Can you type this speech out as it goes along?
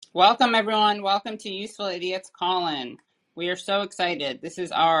Welcome, everyone. Welcome to Useful Idiots Call-In. We are so excited. This is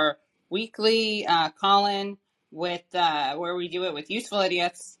our weekly call-in with where we do it with Useful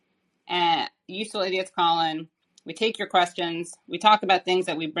Idiots and Useful Idiots Call-In. We take your questions. We talk about things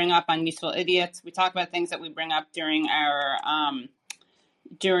that we bring up on Useful Idiots. We talk about things that we bring up during our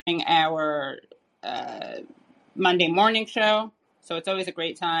Monday morning show. So it's always a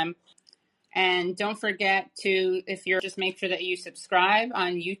great time. And don't forget to, if you're, just make sure that you subscribe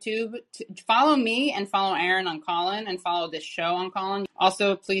on YouTube. Follow me and follow Aaron on Callin and follow this show on Callin.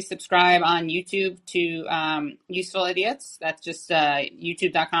 Also, please subscribe on YouTube to Useful Idiots. That's just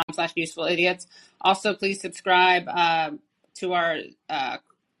youtube.com/Useful Idiots. Also, please subscribe to our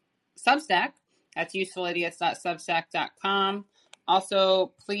Substack. That's usefulidiots.substack.com.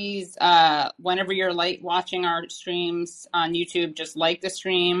 Also, please, whenever you're watching our streams on YouTube, just like the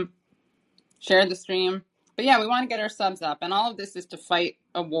stream. Share the stream. But yeah, we want to get our subs up. And all of this is to fight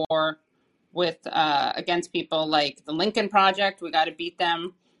a war with against people like the Lincoln Project. We got to beat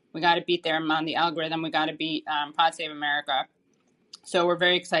them. We got to beat them on the algorithm. We got to beat Pod Save America. So we're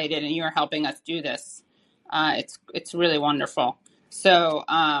very excited, and you are helping us do this. It's really wonderful. So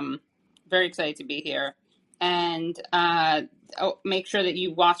very excited to be here. And make sure that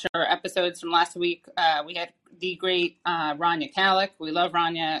you watch our episodes from last week. We had the great Rania Kalik. We love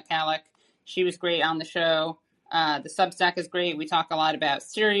Rania Kalik. She was great on the show. The Substack is great. We talk a lot about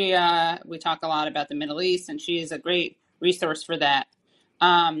Syria. We talk a lot about the Middle East, and she is a great resource for that.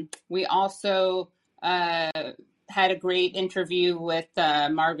 We also had a great interview with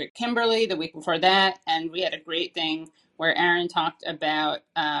Margaret Kimberly the week before that, and we had a great thing where Aaron talked about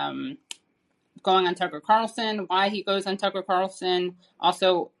going on Tucker Carlson, why he goes on Tucker Carlson,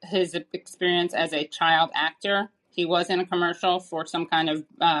 also his experience as a child actor. He was in a commercial for some kind of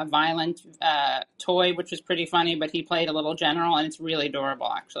violent toy, which was pretty funny, but he played a little general, and it's really adorable,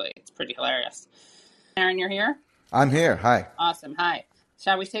 actually. It's pretty hilarious. Aaron, you're here? I'm here. Hi. Awesome. Hi.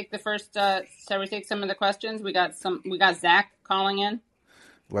 Shall we take shall we take some of the questions? We got Zach calling in.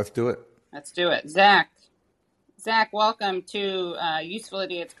 Let's do it. Let's do it. Zach, welcome to Useful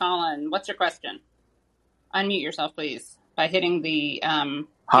Idiots Call-In. What's your question? Unmute yourself, please, by hitting the... Hi.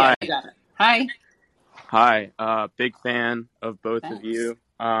 Yeah, you got it. Hi. Hi. Big fan of both Thanks. of you.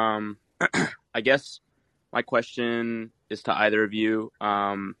 I guess my question is to either of you.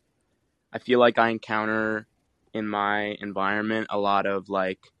 I feel like I encounter in my environment a lot of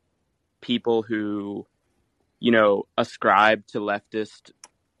like people who, ascribe to leftist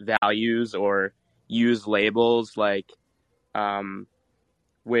values or use labels like,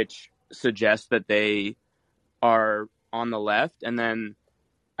 which suggest that they are on the left. And then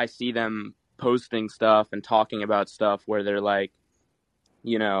I see them posting stuff and talking about stuff where they're like,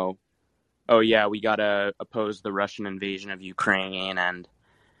 oh yeah, we gotta oppose the Russian invasion of Ukraine. And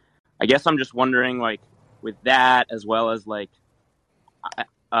I guess I'm just wondering, like, with that, as well as like,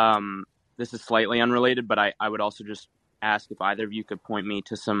 this is slightly unrelated, but I would also just ask if either of you could point me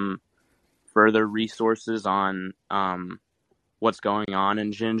to some further resources on what's going on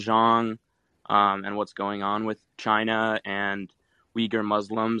in Xinjiang and what's going on with China and Uyghur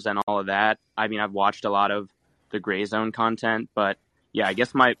Muslims and all of that. I mean, I've watched a lot of the Gray Zone content, but yeah, I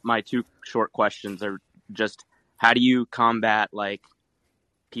guess my two short questions are just, how do you combat like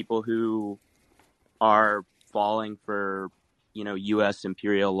people who are falling for, U.S.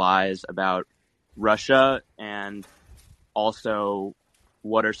 imperial lies about Russia, and also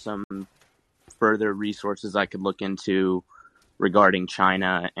what are some further resources I could look into regarding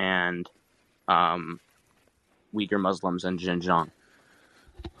China and Uyghur Muslims and Xinjiang?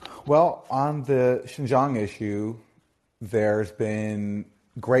 Well, on the Xinjiang issue, there's been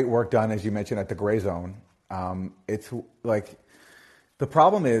great work done, as you mentioned, at the Gray Zone. It's like, the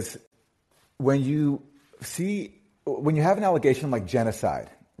problem is when you have an allegation like genocide,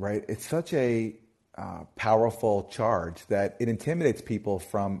 right? It's such a powerful charge that it intimidates people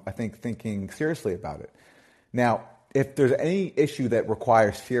from, I think, thinking seriously about it. Now, if there's any issue that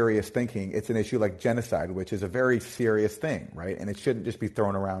requires serious thinking, it's an issue like genocide, which is a very serious thing, right? And it shouldn't just be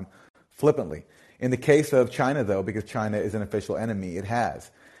thrown around flippantly. In the case of China, though, because China is an official enemy, it has.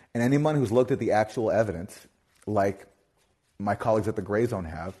 And anyone who's looked at the actual evidence, like my colleagues at the Gray Zone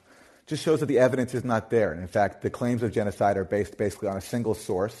have, just shows that the evidence is not there. And in fact, the claims of genocide are based basically on a single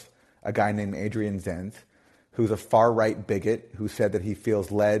source, a guy named Adrian Zenz, who's a far-right bigot who said that he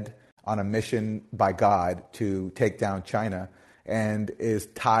feels led on a mission by God to take down China and is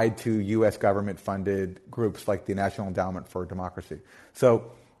tied to U.S. government-funded groups like the National Endowment for Democracy.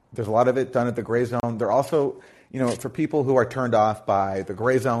 So there's a lot of it done at the Gray Zone. There also, for people who are turned off by the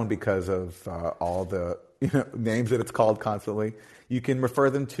Gray Zone because of all the names that it's called constantly. You can refer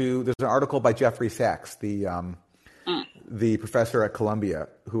them to. There's an article by Jeffrey Sachs, the professor at Columbia,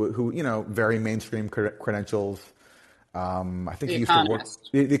 who very mainstream credentials. I think he used to work.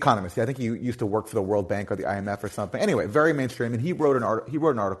 The Economist. I think he used to work for the World Bank or the IMF or something. Anyway, very mainstream, and he wrote an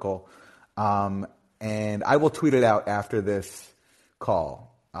article, and I will tweet it out after this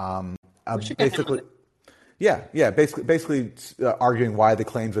call. Basically, basically arguing why the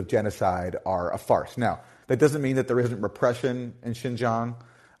claims of genocide are a farce. Now, that doesn't mean that there isn't repression in Xinjiang,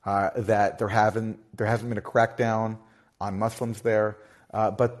 that there hasn't been a crackdown on Muslims there.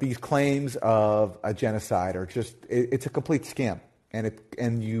 But these claims of a genocide are it's a complete scam.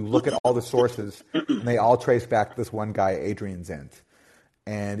 And you look at all the sources, and they all trace back to this one guy, Adrian Zenz.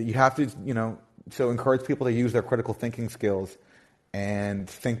 And you have to, so encourage people to use their critical thinking skills and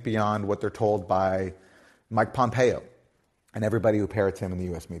think beyond what they're told by Mike Pompeo and everybody who parrots him in the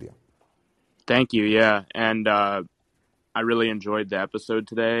U.S. media. Thank you, yeah. And I really enjoyed the episode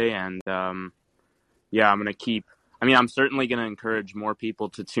today. And, I'm certainly going to encourage more people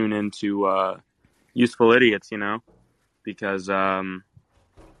to tune into Useful Idiots, because I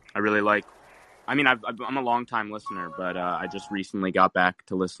really like... I'm a long-time listener, but I just recently got back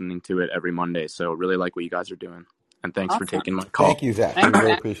to listening to it every Monday, so really like what you guys are doing. And thanks for taking my call. Thank you, Zach. I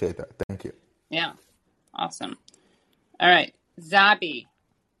really appreciate that. Thank you. Yeah. Awesome. All right. Zabi,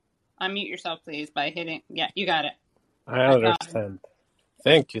 unmute yourself, please, by hitting... Yeah, you got it. I understand.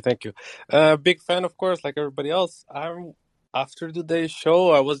 Thank you. Big fan, of course, like everybody else. After today's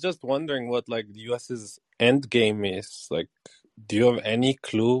show, I was just wondering what, the U.S.'s end game is. Do you have any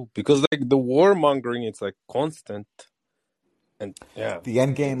clue? Because, the warmongering, it's, constant. And, yeah. The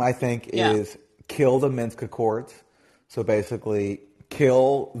end game, I think, is kill the Minsk Accords. So, basically,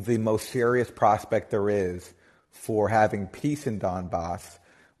 kill the most serious prospect there is for having peace in Donbass,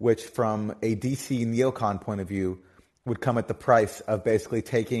 which, from a DC neocon point of view, would come at the price of basically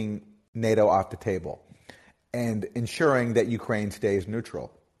taking NATO off the table and ensuring that Ukraine stays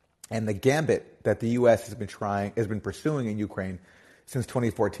neutral. And the gambit that the U.S. has been pursuing in Ukraine since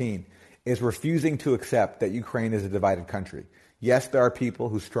 2014 is refusing to accept that Ukraine is a divided country. Yes, there are people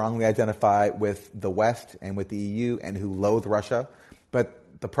who strongly identify with the West and with the EU and who loathe Russia, but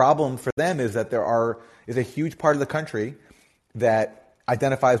the problem for them is that is a huge part of the country that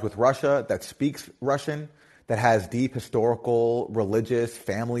identifies with Russia, that speaks Russian, that has deep historical, religious,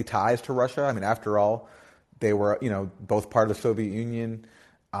 family ties to Russia. After all, they were, both part of the Soviet Union,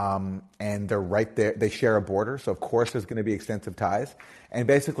 and they're right there. They share a border, so of course there's going to be extensive ties. And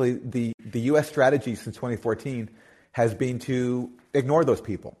basically, the U.S. strategy since 2014 has been to ignore those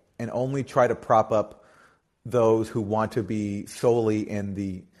people and only try to prop up those who want to be solely in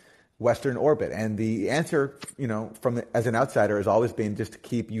the Western orbit. And the answer, as an outsider, has always been just to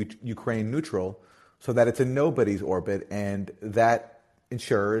keep Ukraine neutral, so that it's in nobody's orbit, and that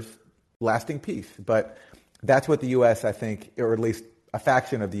ensures lasting peace. But that's what the U.S., I think, or at least a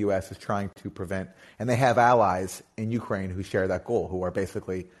faction of the U.S. is trying to prevent. And they have allies in Ukraine who share that goal, who are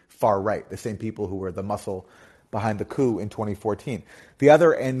basically far right, the same people who were the muscle behind the coup in 2014. The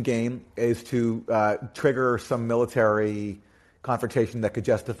other end game is to trigger some military confrontation that could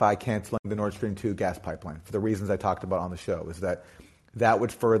justify canceling the Nord Stream 2 gas pipeline, for the reasons I talked about on the show, is that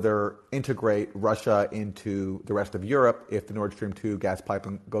would further integrate Russia into the rest of Europe if the Nord Stream 2 gas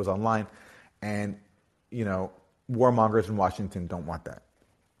pipeline goes online. And, warmongers in Washington don't want that.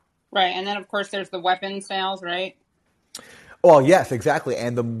 Right. And then, of course, there's the weapon sales, right? Well, yes, exactly.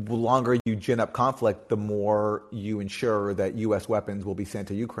 And the longer you gin up conflict, the more you ensure that U.S. weapons will be sent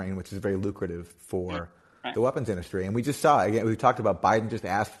to Ukraine, which is very lucrative for the weapons industry. And we just saw, again, we talked about Biden just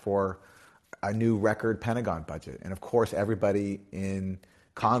asked for a new record Pentagon budget. And of course, everybody in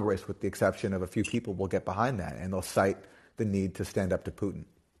Congress, with the exception of a few people, will get behind that. And they'll cite the need to stand up to Putin.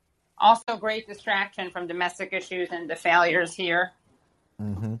 Also, great distraction from domestic issues and the failures here.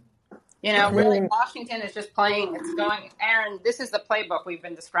 Mm-hmm. Really, Washington is just playing. It's going, Aaron, this is the playbook we've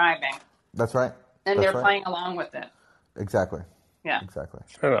been describing. That's right. And they're playing along with it. Exactly. Yeah. Exactly.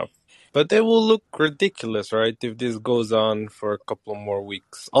 Fair enough. But they will look ridiculous, right, if this goes on for a couple more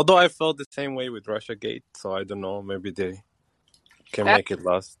weeks. Although I felt the same way with Russiagate, so I don't know. Maybe they can make it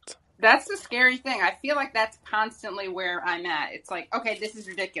last. That's the scary thing. I feel like that's constantly where I'm at. It's like, okay, this is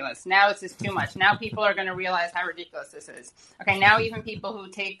ridiculous. Now it's just too much. Now people are going to realize how ridiculous this is. Okay, now even people who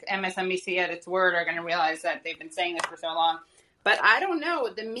take MSNBC at its word are going to realize that they've been saying this for so long. But I don't know.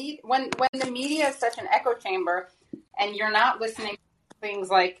 When the media is such an echo chamber and you're not listening to things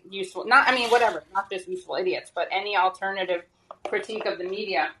like not just Useful Idiots, but any alternative critique of the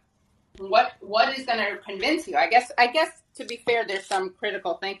media, what is going to convince you? I guess to be fair, there's some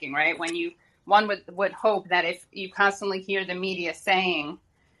critical thinking, right? When you one would hope that if you constantly hear the media saying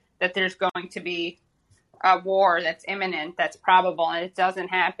that there's going to be a war that's imminent, that's probable, and it doesn't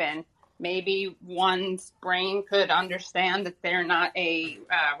happen, maybe one's brain could understand that they're not a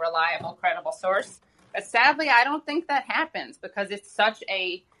reliable, credible source. But sadly, I don't think that happens because there's such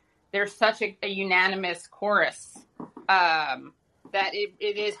a unanimous chorus that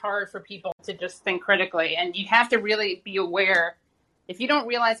it is hard for people to just think critically. And you have to really be aware. If you don't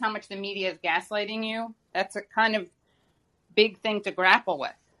realize how much the media is gaslighting you, that's a kind of big thing to grapple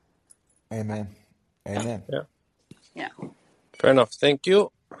with. Amen. Amen. Yeah. Yeah. Fair enough. Thank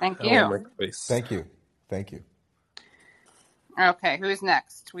you. Thank I will you. make space. Thank you. Thank you. Okay, who's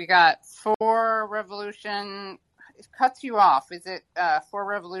next? We got For Revolution. It cuts you off. Is it For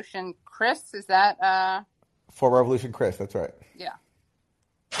Revolution Chris? Is that For Revolution Chris, that's right. yeah.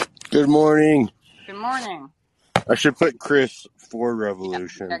 Good morning. Good morning. I should put Chris for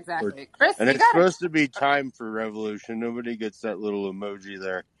Revolution. Yeah, exactly. Chris, And you it's got it. supposed to be time for Revolution. Nobody gets that little emoji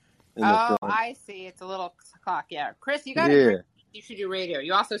there in the Oh, front. I see. It's a little clock. Yeah. Chris, you got Yeah. it. You should do radio.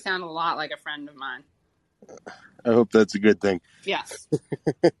 You also sound a lot like a friend of mine. I hope that's a good thing. Yes.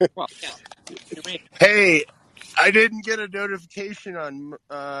 Well, yeah. Do radio. Hey, I didn't get a notification on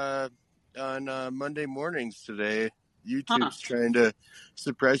Monday mornings today. YouTube's trying to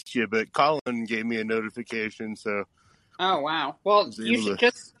suppress you, but Colin gave me a notification, so. Oh, wow. Well, you should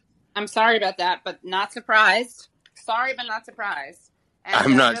just. I'm sorry about that, but not surprised. Sorry, but not surprised. And,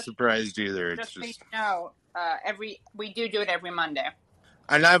 I'm not surprised either. It's just so you know, we do it every Monday.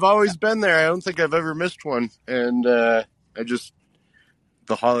 And I've always been there. I don't think I've ever missed one. And the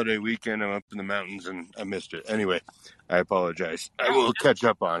holiday weekend, I'm up in the mountains and I missed it. Anyway, I apologize. I will catch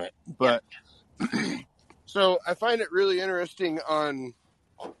up on it. But so I find it really interesting on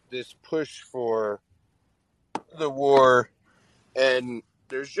this push for the war, and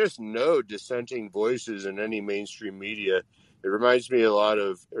there's just no dissenting voices in any mainstream media. It reminds me a lot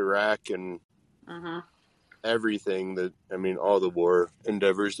of Iraq and everything all the war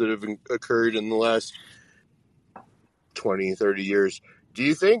endeavors that have occurred in the last 20, 30 years. Do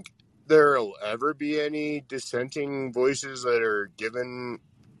you think there'll ever be any dissenting voices that are given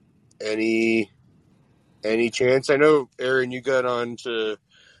any chance? I know, Aaron, you got on to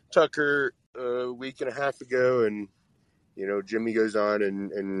Tucker a week and a half ago, and Jimmy goes on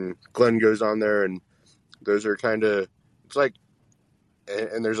and Glenn goes on there, and those are kind of, it's like,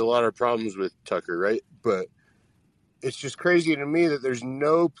 and there's a lot of problems with Tucker, right? But it's just crazy to me that there's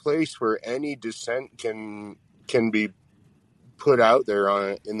no place where any dissent can be put out there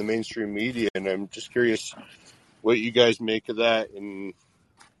in the mainstream media, and I'm just curious what you guys make of that, and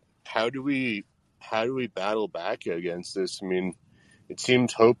how do we battle back against this? I mean, it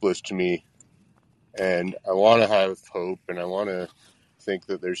seems hopeless to me, and I want to have hope, and I want to think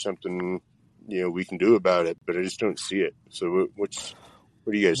that there's something we can do about it, but I just don't see it. So what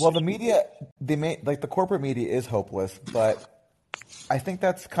do you guys? Well, the media, the corporate media is hopeless, but I think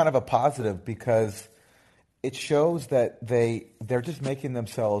that's kind of a positive because it shows that they're just making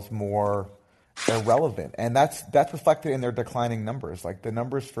themselves more irrelevant, and that's reflected in their declining numbers. Like the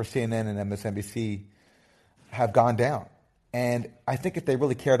numbers for CNN and MSNBC have gone down, and I think if they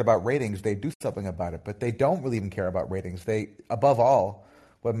really cared about ratings, they'd do something about it. But they don't really even care about ratings. Above all,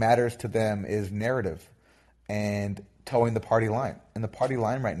 what matters to them is narrative and towing the party line. And the party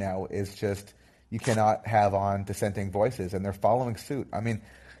line right now is just you cannot have on dissenting voices, and they're following suit. I mean,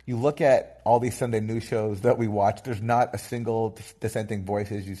 you look at all these Sunday news shows that we watch, there's not a single dissenting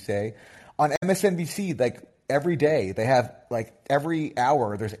voice, as you say. On MSNBC, like every day, they have, like every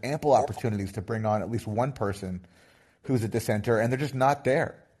hour, there's ample opportunities to bring on at least one person who's a dissenter, and they're just not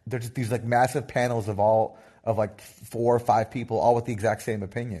there. They're just these like massive panels of like 4 or 5 people, all with the exact same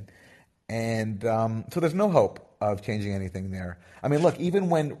opinion. And so there's no hope of changing anything there. I mean, look, even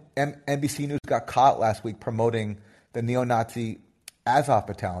when NBC News got caught last week promoting the neo-Nazi Azov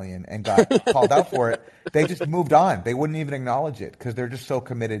battalion and got called out for it, they just moved on. They wouldn't even acknowledge it because they're just so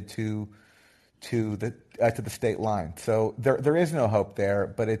committed to the state line. So there is no hope there,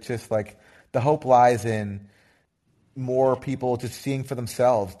 but it's just like the hope lies in more people just seeing for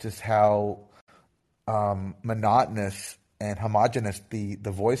themselves just how monotonous and homogenous the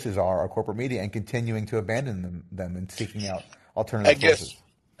voices are of corporate media, and continuing to abandon them and seeking out alternative sources.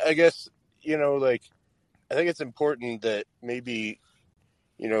 I guess I think it's important that maybe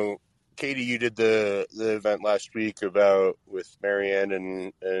Katie, you did the event last week with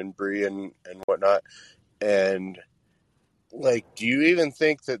Marianne and Bree and whatnot, and do you even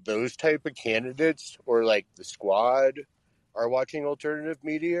think that those type of candidates or like the squad are watching alternative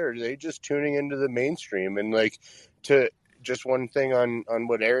media, or are they just tuning into the mainstream? And to just one thing on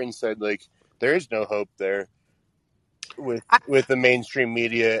what Aaron said, there is no hope there with the mainstream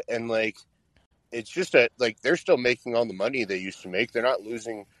media, and like it's just that like they're still making all the money they used to make. They're not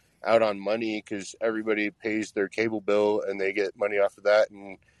losing out on money because everybody pays their cable bill and they get money off of that,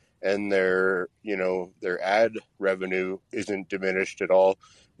 and their their ad revenue isn't diminished at all.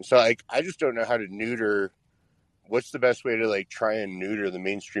 So like I just don't know how to neuter. What's the best way to like try and neuter the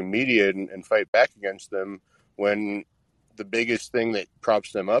mainstream media and fight back against them when the biggest thing that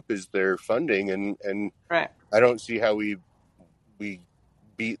props them up is their funding, and Right. I don't see how we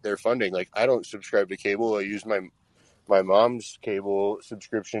beat their funding. Like I don't subscribe to cable. I use my mom's cable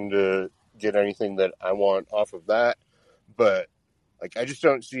subscription to get anything that I want off of that. But like I just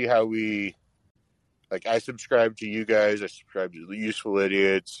don't see how we like I subscribe to you guys, I subscribe to the Useful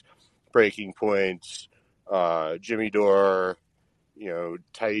Idiots, Breaking Points, Jimmy Dore,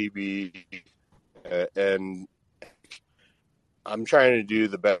 Taibbi, and I'm trying to do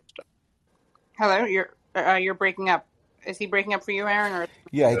the best. Hello, you're breaking up. Is he breaking up for you, Aaron? Or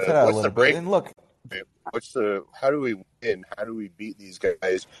Yeah, he cut out a What's the little bit. break? And look, How do we win? How do we beat these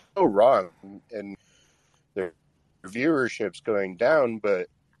guys? So wrong, and their viewership's going down, but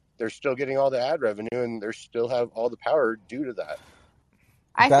they're still getting all the ad revenue, and they still have all the power due to that.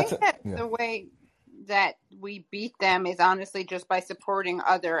 I think that the way that we beat them is honestly just by supporting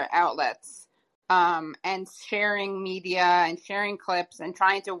other outlets, and sharing media and sharing clips and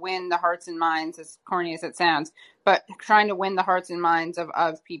trying to win the hearts and minds, as corny as it sounds, but trying to win the hearts and minds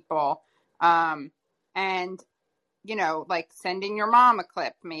of people. And, like sending your mom a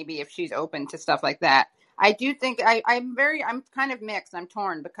clip, maybe if she's open to stuff like that. I do think I'm kind of mixed. I'm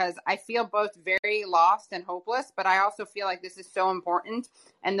torn because I feel both very lost and hopeless, but I also feel like this is so important.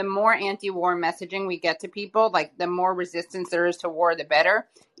 And the more anti-war messaging we get to people, like the more resistance there is to war, the better.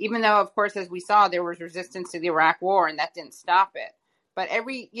 Even though, of course, as we saw, there was resistance to the Iraq war and that didn't stop it. But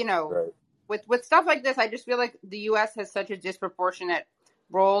Right. with stuff like this, I just feel like the U.S. has such a disproportionate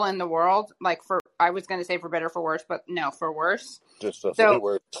role in the world. Like I was going to say for better, for worse, but no, for worse. Just definitely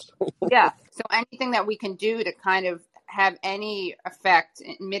worse. Yeah. So anything that we can do to kind of have any effect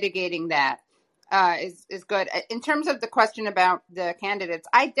in mitigating that is good. In terms of the question about the candidates,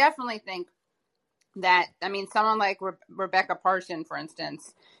 I definitely think that, someone like Rebecca Parson, for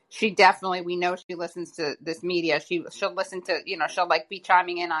instance, we know she listens to this media. She'll listen to, she'll like be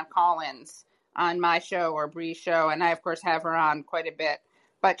chiming in on call-ins on my show or Bree's show. And I, of course, have her on quite a bit.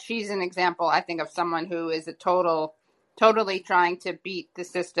 But she's an example, I think, of someone who is totally trying to beat the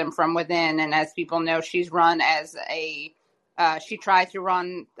system from within. And as people know, she's run as she tried to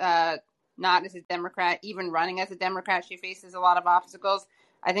run not as a Democrat. Even running as a Democrat, she faces a lot of obstacles.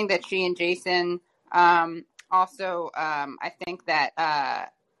 I think that she and Jason also, I think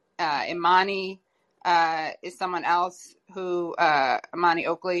that Imani is someone else who, Imani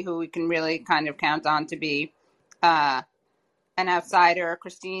Oakley, who we can really kind of count on to be an outsider.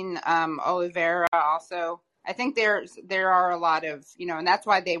 Christine Oliveira also. I think there are a lot of, and that's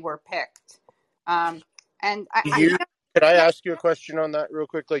why they were picked. And Could I ask you a question on that real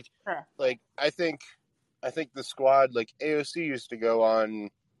quick? Like, sure. Like I think the squad, like AOC used to go on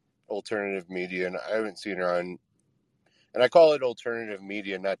alternative media, and I haven't seen her on, and I call it alternative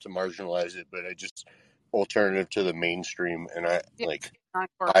media not to marginalize it, but I just alternative to the mainstream. And I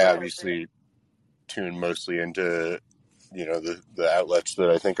obviously tune mostly into the outlets that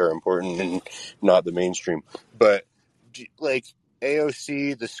I think are important and not the mainstream. But like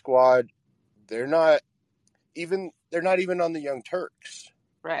AOC, the squad, they're not even on the Young Turks.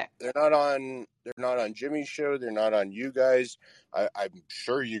 Right. They're not on Jimmy's show. They're not on you guys. I'm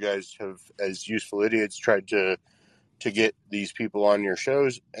sure you guys have, as Useful Idiots, tried to get these people on your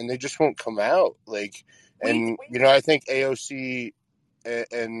shows, and they just won't come out. Like, and I think AOC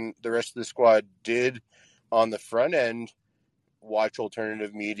and the rest of the squad did on the front end watch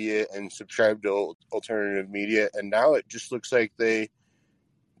alternative media and subscribe to alternative media, and now it just looks like they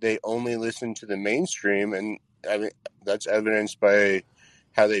only listen to the mainstream, and I mean that's evidenced by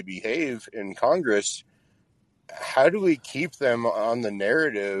how they behave in Congress. How do we keep them on the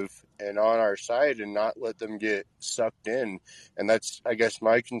narrative and on our side and not let them get sucked in? And that's, I guess,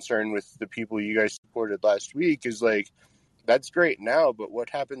 my concern with the people you guys supported last week is like, that's great now, but what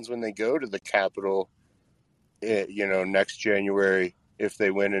happens when they go to the Capitol, next January, if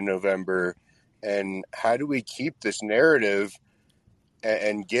they win in November? And how do we keep this narrative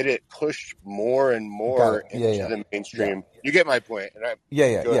and get it pushed more and more into the mainstream? Yeah. You get my point. And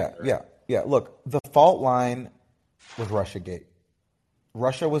Yeah. Look, the fault line was Russiagate.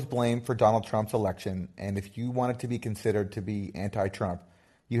 Russia was blamed for Donald Trump's election, and if you wanted to be considered to be anti-Trump,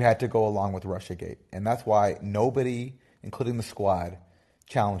 you had to go along with Russiagate. And that's why nobody, including the squad,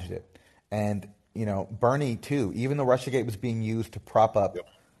 challenged it. And, Bernie, too, even though Russiagate was being used to prop up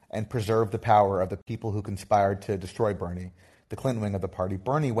and preserve the power of the people who conspired to destroy Bernie, the Clinton wing of the party,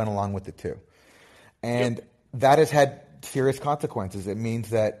 Bernie went along with it, too. And that has had serious consequences. It means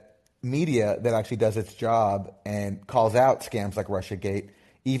that media that actually does its job and calls out scams like Russiagate,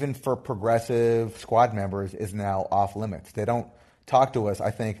 even for progressive squad members, is now off limits. They don't talk to us,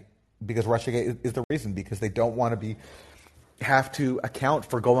 I think, because Russiagate is the reason, because they don't want to have to account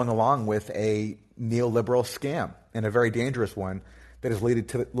for going along with a neoliberal scam, and a very dangerous one that has led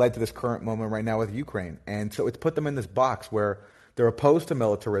to this current moment right now with Ukraine. And so it's put them in this box where they're opposed to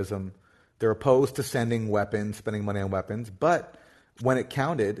militarism, they're opposed to sending weapons, spending money on weapons, but when it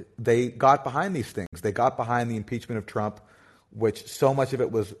counted, they got behind these things. They got behind the impeachment of Trump, which so much of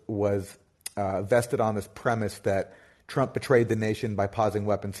it was vested on this premise that Trump betrayed the nation by pausing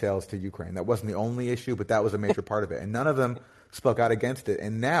weapon sales to Ukraine. That wasn't the only issue, but that was a major part of it. And none of them spoke out against it.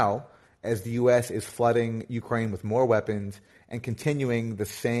 And now, as the U.S. is flooding Ukraine with more weapons and continuing the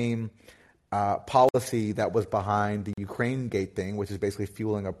same policy that was behind the Ukraine Gate thing, which is basically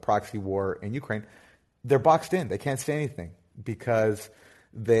fueling a proxy war in Ukraine, they're boxed in. They can't say anything because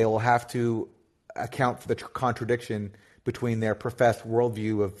they'll have to account for the contradiction between their professed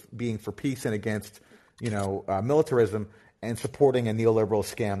worldview of being for peace and against militarism, and supporting a neoliberal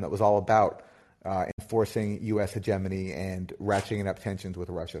scam that was all about enforcing U.S. hegemony and ratcheting up tensions with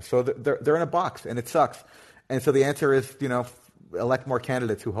Russia. So they're in a box, and it sucks. And so the answer is, elect more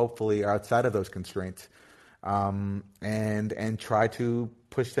candidates who hopefully are outside of those constraints, and try to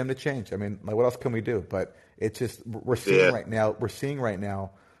push them to change. I mean, what else can we do? But it's just we're seeing right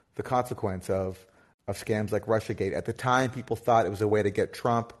now the consequence of scams like Russiagate. At the time, people thought it was a way to get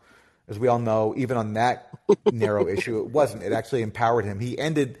Trump. As we all know, even on that narrow issue, it wasn't. It actually empowered him. He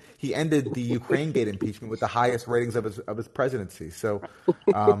ended the Ukraine Gate impeachment with the highest ratings of his presidency. So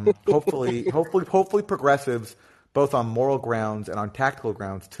hopefully progressives, both on moral grounds and on tactical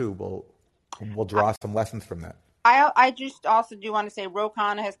grounds too, will draw some lessons from that. I just also do want to say Ro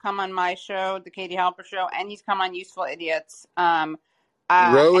Khanna has come on my show, the Katie Halper Show, and he's come on Useful Idiots.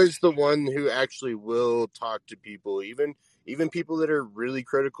 Ro is the one who actually will talk to people, even people that are really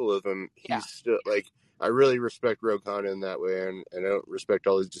critical of him. He's still I really respect Ro Khanna in that way, and I don't respect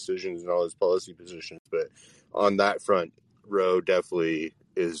all his decisions and all his policy positions. But on that front, Ro definitely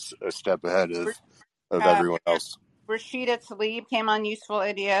is a step ahead of everyone else. Rashida Tlaib came on Useful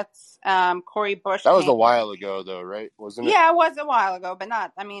Idiots. Cori Bush. That was a while ago, though, right? Wasn't it? Yeah, it was a while ago, but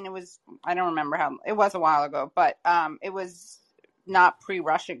not. I mean, it was. I don't remember how. It was a while ago, but it was not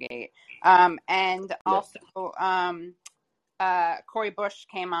pre-Russiagate. And also, Cori Bush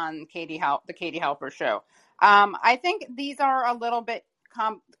came on the Katie Halper Show. I think these are a little bit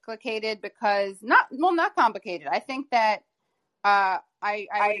complicated because not complicated. I think that I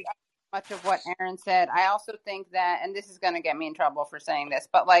much of what Aaron said. I also think that, and this is going to get me in trouble for saying this,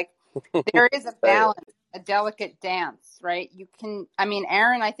 but there is a balance, a delicate dance, right?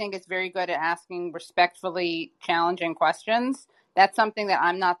 Aaron, I think, is very good at asking respectfully challenging questions. That's something that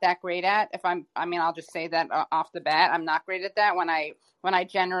I'm not that great at. I'll just say that off the bat, I'm not great at that. When I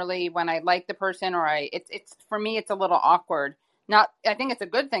like the person, or it's for me, it's a little awkward. I think it's a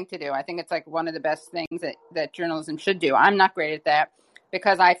good thing to do. I think it's one of the best things that journalism should do. I'm not great at that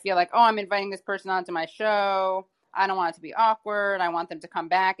because I feel I'm inviting this person onto my show. I don't want it to be awkward. I want them to come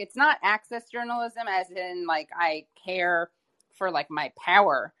back. It's not access journalism as in I care for my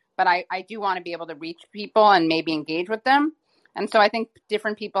power, but I do want to be able to reach people and maybe engage with them. And so I think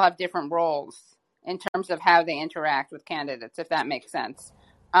different people have different roles in terms of how they interact with candidates, if that makes sense.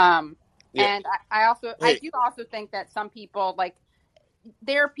 And I do also think that some people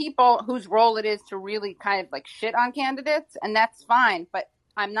there are people whose role it is to really kind of shit on candidates, and that's fine. But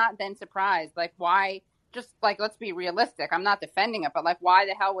I'm not then surprised. Why? Just let's be realistic. I'm not defending it, but why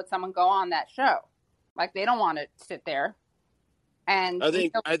the hell would someone go on that show? They don't want to sit there. And I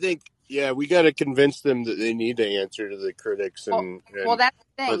think, we got to convince them that they need to answer to the critics, that's the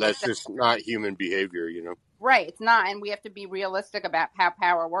thing. But that's just not human behavior, Right, it's not, and we have to be realistic about how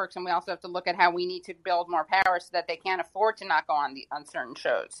power works, and we also have to look at how we need to build more power so that they can't afford to not go on certain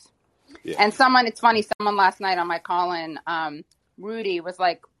shows. Yeah. And it's funny, someone last night on my call-in, Rudy was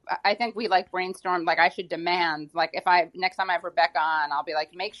I think we brainstormed, I should demand, next time I have Rebecca on, I'll be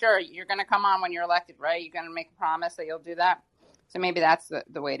make sure you're going to come on when you're elected, right? You're going to make a promise that you'll do that. So maybe that's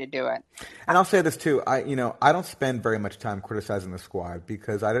the way to do it. And I'll say this too. I don't spend very much time criticizing the squad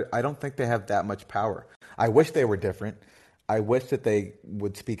because I don't think they have that much power. I wish they were different. I wish that they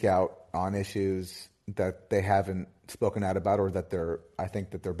would speak out on issues that they haven't spoken out about or that I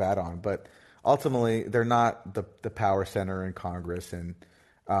think that they're bad on. But ultimately, they're not the power center in Congress. And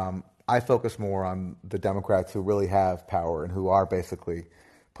I focus more on the Democrats who really have power and who are basically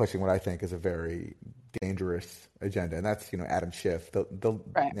pushing what I think is a very dangerous agenda, and that's Adam Schiff, the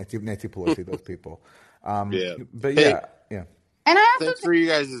Right. Nancy Pelosi, those people. Yeah. But Hey, yeah. And I also thanks think for you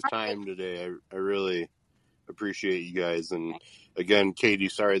guys' time today. I really appreciate you guys. And again, Katie,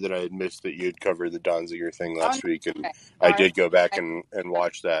 sorry that I had missed that you had covered the Donziger thing last week, and okay. I Sorry. did go back and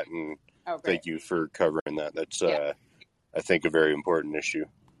watch that, and Oh, great. thank you for covering that. That's Yeah. I think a very important issue.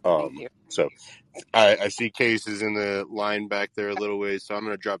 Thank you. So I see Case is in the line back there a little ways, so I'm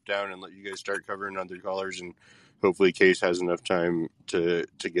going to drop down and let you guys start covering other callers, and hopefully Case has enough time to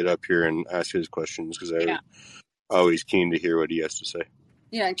get up here and ask his questions, because I'm always keen to hear what he has to say.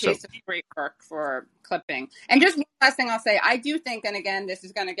 Yeah, in case of great work for clipping. And just one last thing I'll say, I do think, and again, this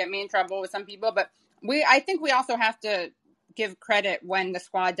is going to get me in trouble with some people, but I think we also have to give credit when the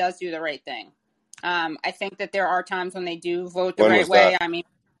squad does do the right thing. I think that there are times when they do vote the right way. I mean,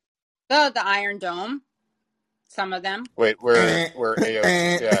 the Iron Dome, some of them. Wait, where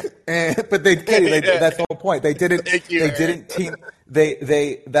AOC? Yeah, but Katie, that's the whole point. They didn't. They didn't team.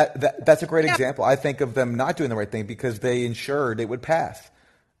 That's a great example. I think of them not doing the right thing because they ensured it would pass.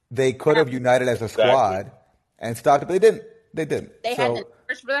 They could have united as a squad and stopped it, but they didn't. They didn't. They had the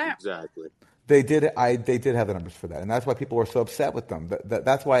numbers for that. Exactly. They did. They did have the numbers for that, and that's why people were so upset with them.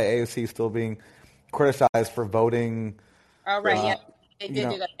 That's why AOC is still being criticized for voting. Oh right, yeah, they did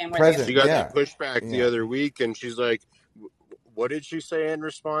do that thing. She got that pushback the other week, and she's like, "What did she say in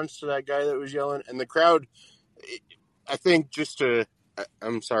response to that guy that was yelling?" And the crowd, I think,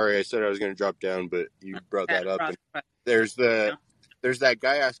 I'm sorry, I said I was going to drop down, but you brought that up. And there's that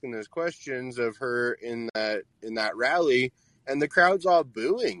guy asking those questions of her in that rally, and the crowd's all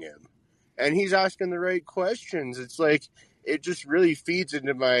booing him, and he's asking the right questions. It's like, it just really feeds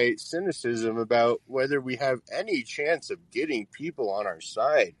into my cynicism about whether we have any chance of getting people on our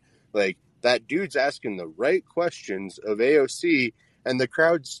side. Like, that dude's asking the right questions of AOC, and the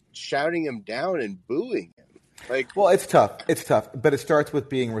crowd's shouting him down and booing him. Like, well, it's tough. It's tough, but it starts with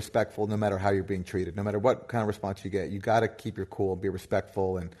being respectful. No matter how you're being treated, no matter what kind of response you get, you got to keep your cool, be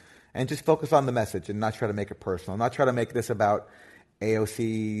respectful, and just focus on the message and not try to make it personal. Not try to make this about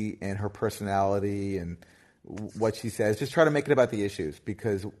AOC and her personality and what she says. Just try to make it about the issues,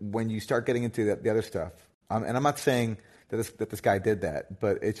 because when you start getting into the other stuff, and I'm not saying that this guy did that,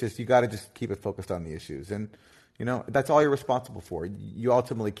 but it's just, you got to just keep it focused on the issues, and that's all you're responsible for. You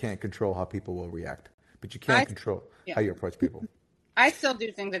ultimately can't control how people will react, but you can control how you approach people. I still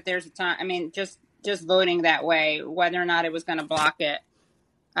do think that there's a time. I mean, just voting that way, whether or not it was going to block it.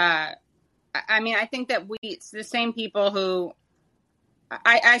 I mean, I think that it's the same people who.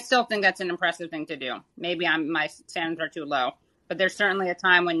 I still think that's an impressive thing to do. Maybe my standards are too low, but there's certainly a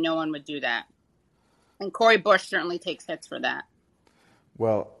time when no one would do that. And Cori Bush certainly takes hits for that.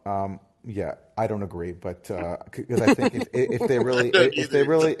 Well, yeah, I don't agree, but because I think if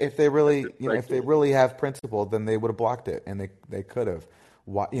they really have principle, then they would have blocked it, and they could have,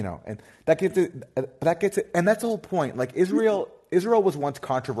 and that gets it, and that's the whole point. Like, Israel was once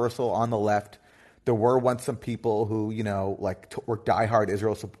controversial on the left. There were once some people who, were diehard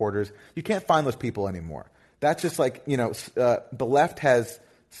Israel supporters. You can't find those people anymore. That's just like, the left has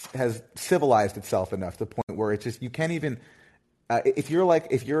civilized itself enough to the point where it's just, you can't even, if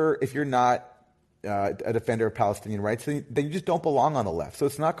you're not a defender of Palestinian rights, then you just don't belong on the left. So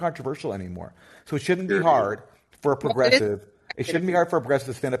it's not controversial anymore. So it shouldn't be hard for a progressive. It shouldn't be hard for a progressive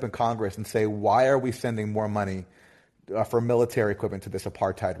to stand up in Congress and say, why are we sending more money for military equipment to this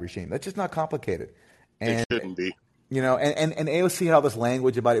apartheid regime? That's just not complicated. And, it shouldn't be. And AOC had all this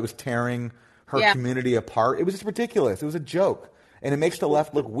language about it was tearing her community apart. It was just ridiculous. It was a joke. And it makes the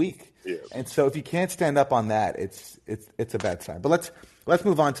left look weak. Yeah. And so if you can't stand up on that, it's a bad sign. But let's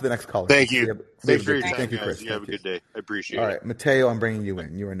move on to the next caller. Thank you. Thanks for your time, Thank you, guys. Chris. You have a good day. I appreciate it. All right, Mateo, I'm bringing you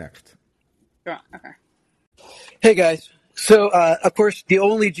in. You are next. Sure. Okay. Hey, guys. So, of course, the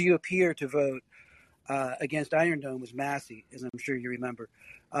only GOPer to vote against Iron Dome was Massey, as I'm sure you remember.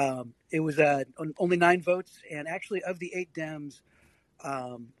 It was only 9 votes, and actually of the 8 Dems,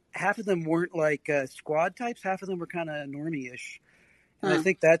 half of them weren't like squad types. Half of them were kind of normie-ish, and I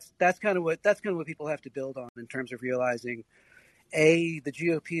think that's kind of what people have to build on in terms of realizing, the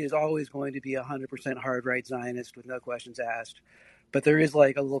GOP is always going to be 100% hard right Zionist with no questions asked, but there is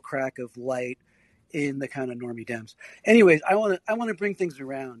like a little crack of light in the kind of normie Dems. Anyways, I want to bring things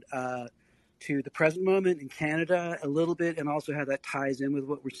around to the present moment in Canada a little bit, and also how that ties in with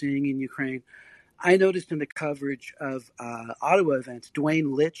what we're seeing in Ukraine. I noticed in the coverage of Ottawa events,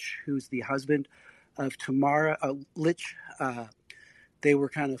 Dwayne Litch, who's the husband of Tamara Litch, they were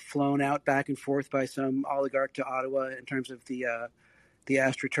kind of flown out back and forth by some oligarch to Ottawa in terms of the the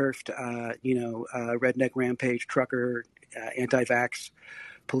astroturfed, redneck rampage, trucker, anti-vax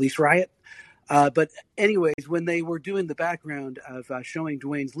police riot. But anyways, when they were doing the background of showing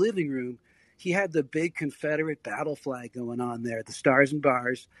Dwayne's living room, he had the big Confederate battle flag going on there, the stars and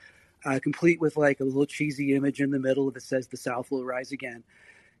bars, complete with like a little cheesy image in the middle that says "The South will rise again."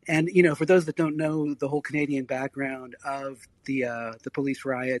 And for those that don't know the whole Canadian background of the police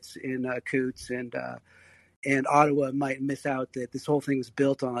riots in Coutts and Ottawa, might miss out that this whole thing was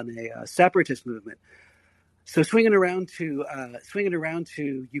built on a separatist movement. So swinging around to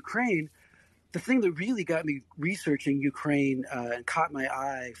Ukraine. The thing that really got me researching Ukraine and caught my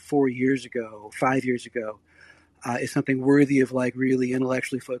eye 5 years ago, is something worthy of like really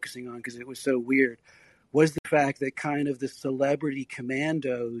intellectually focusing on because it was so weird, was the fact that kind of the celebrity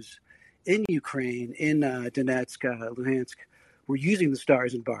commandos in Ukraine, in Donetsk, Luhansk, were using the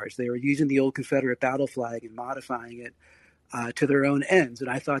stars and bars. They were using the old Confederate battle flag and modifying it to their own ends. And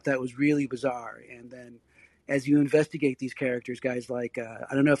I thought that was really bizarre. And then as you investigate these characters, guys like,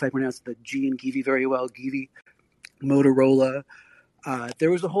 I don't know if I pronounced the G in Givi very well, Givi, Motorola,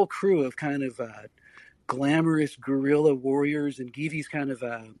 there was a whole crew of kind of glamorous guerrilla warriors, and Givi's kind of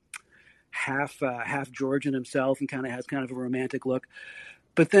half Georgian himself and kind of has kind of a romantic look.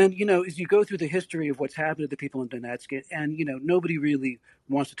 But then, as you go through the history of what's happened to the people in Donetsk, and, nobody really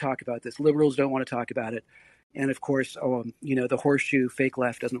wants to talk about this. Liberals don't want to talk about it. And, of course, the horseshoe fake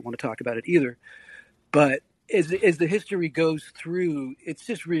left doesn't want to talk about it either. But as the history goes through, it's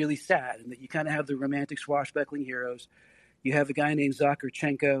just really sad, and that you kind of have the romantic swashbuckling heroes. You have a guy named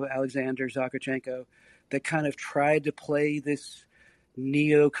Alexander Zakarchenko, that kind of tried to play this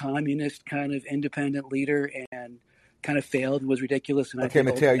neo-communist kind of independent leader and kind of failed and was ridiculous. And okay,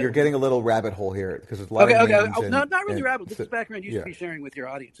 Matteo, you're getting a little rabbit hole here because there's a lot of names. Okay. Not really rabbit. This is background you should be sharing with your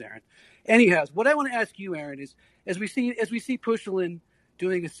audience, Aaron. Anyhow, what I want to ask you, Aaron, is as we see Pushilin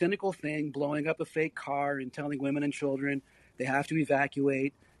doing a cynical thing, blowing up a fake car and telling women and children they have to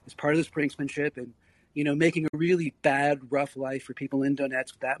evacuate as part of this brinksmanship, and making a really bad, rough life for people in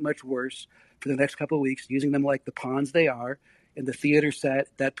Donetsk that much worse for the next couple of weeks, using them like the pawns they are in the theater set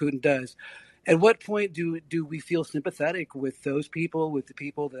that Putin does. At what point do we feel sympathetic with those people, with the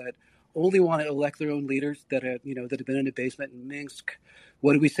people that only want to elect their own leaders, that have been in the basement in Minsk?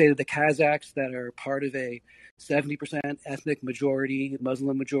 What do we say to the Kazakhs that are part of a 70% ethnic majority,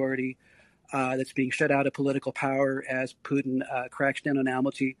 Muslim majority, that's being shut out of political power as Putin cracks down on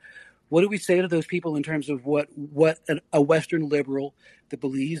Almaty? What do we say to those people in terms of what a Western liberal that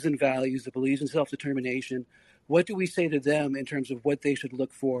believes in values, that believes in self-determination, what do we say to them in terms of what they should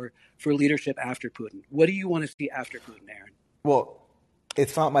look for leadership after Putin? What do you want to see after Putin, Aaron? Well,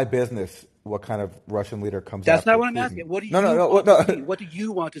 it's not my business what kind of Russian leader comes That's after not what I'm Putin. asking. What do you want to see? What do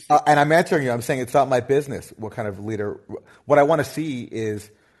you want to see? And I'm answering you. I'm saying it's not my business what kind of leader. What I want to see is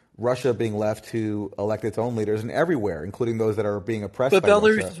Russia being left to elect its own leaders, and everywhere, including those that are being oppressed but by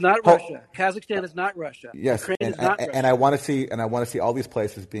Belarus Russia. is not Russia. Kazakhstan is not Russia. Yes, Ukraine is not Russia. And I want to see all these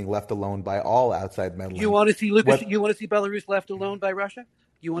places being left alone by all outside meddling. You want to see you want to see Belarus left alone by Russia?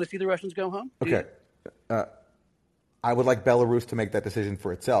 You want to see the Russians go home? Okay. I would like Belarus to make that decision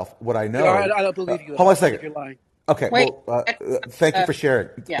for itself. What I know, I don't believe you. Hold on a second. You're lying. Okay. Wait, thank you for sharing.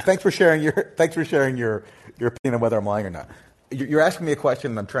 Yeah. Thanks for sharing your opinion on whether I'm lying or not. You're asking me a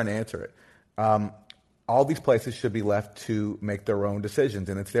question, and I'm trying to answer it. All these places should be left to make their own decisions,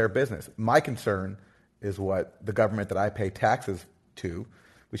 and it's their business. My concern is what the government that I pay taxes to,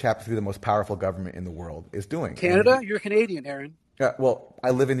 which happens to be the most powerful government in the world, is doing. Canada? You're Canadian, Aaron. Well, I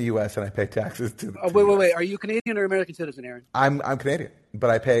live in the U.S. and I pay taxes to. Wait. Are you Canadian or American citizen, Aaron? I'm Canadian, but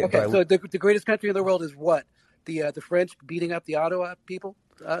I pay. Okay, so the greatest country in the world is what? The French beating up the Ottawa people?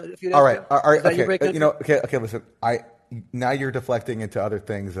 A few days all right. ago? All right. Okay. Okay. Listen, now you're deflecting into other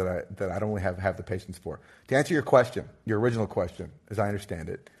things that I don't really have the patience for. To answer your question, your original question, as I understand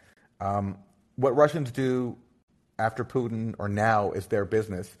it, what Russians do after Putin or now is their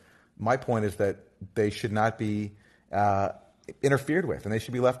business. My point is that they should not be interfered with, and they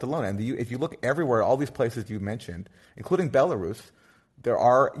should be left alone. And if you look everywhere, all these places you mentioned, including Belarus, there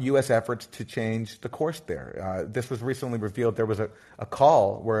are U.S. efforts to change the course there. This was recently revealed. There was a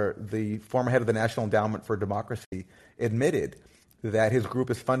call where the former head of the National Endowment for Democracy admitted that his group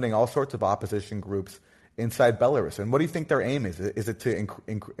is funding all sorts of opposition groups inside Belarus. And what do you think their aim is? Is it to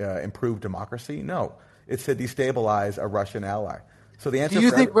improve democracy? No. It's to destabilize a Russian ally. So the answer. Do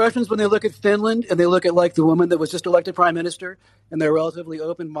you think Russians, when they look at Finland and they look at like the woman that was just elected prime minister and their relatively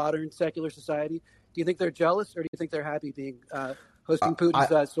open, modern, secular society, do you think they're jealous, or do you think they're happy being hosting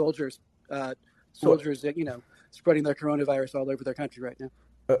Putin's soldiers, spreading their coronavirus all over their country right now?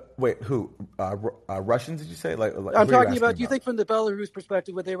 Wait, who? Russians? Did you say? Like I'm who are you talking asking about, do you about? think from the Belarus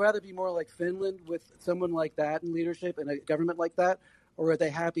perspective, would they rather be more like Finland with someone like that in leadership and a government like that? Or are they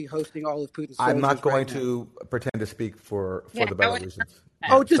happy hosting all of Putin's I'm not soldiers going right now? to pretend to speak for Yeah, the I would. Belarusians.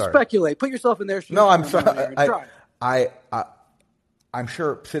 Oh, Yeah, just sorry. speculate. Put yourself in their shoes No, for I'm a sorry. moment, Aaron. Try. I'm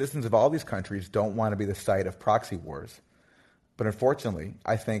sure citizens of all these countries don't want to be the site of proxy wars. But unfortunately,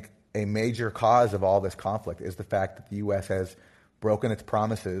 I think a major cause of all this conflict is the fact that the U.S. has broken its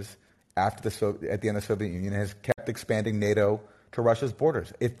promises at the end of the Soviet Union and has kept expanding NATO to Russia's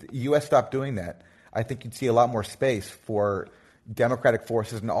borders. If the U.S. stopped doing that, I think you'd see a lot more space for democratic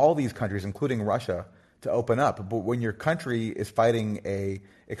forces in all these countries, including Russia, to open up. But when your country is fighting a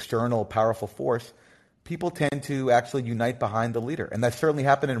external powerful force, people tend to actually unite behind the leader. And that certainly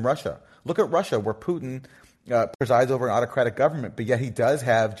happened in Russia. Look at Russia, where Putin presides over an autocratic government, but yet he does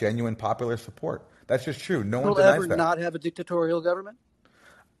have genuine popular support. That's just true. No one Will denies ever that. not have a dictatorial government?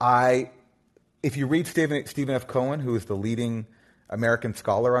 If you read Stephen F. Cohen, who is the leading American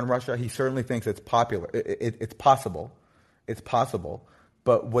scholar on Russia, he certainly thinks it's popular. It's possible. It's possible.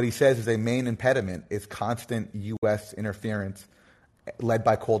 But what he says is a main impediment is constant U.S. interference led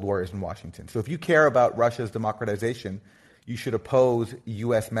by Cold Warriors in Washington. So if you care about Russia's democratization, you should oppose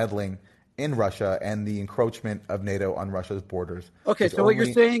U.S. meddling in Russia and the encroachment of NATO on Russia's borders. Okay, so what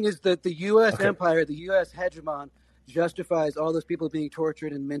you're saying is that the U.S. empire, the U.S. hegemon, justifies all those people being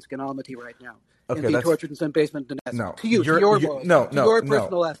tortured in Minsk and Almaty right now, and being tortured in some basement in Donetsk. No, to you, to your morals, to your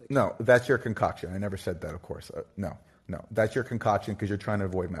personal ethics. No, that's your concoction. I never said that, of course. No, that's your concoction because you're trying to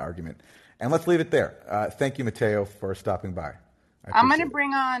avoid my argument. And let's leave it there. Thank you, Matteo, for stopping by. I'm going to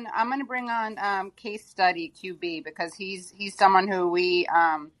bring on Case Study QB because he's someone who we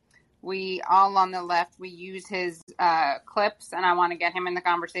all on the left, we use his clips, and I want to get him in the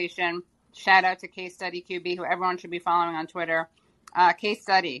conversation. Shout out to Case Study QB, who everyone should be following on Twitter. Case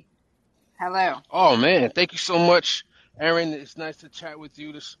Study, hello. Oh man, thank you so much, Aaron. It's nice to chat with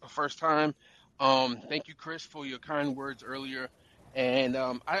you this first time. Thank you, Chris, for your kind words earlier. And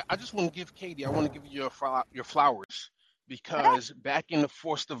I just want to give Katie, I want to give you your flowers because back in the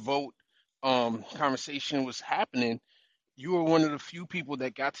Force the Vote conversation was happening, you were one of the few people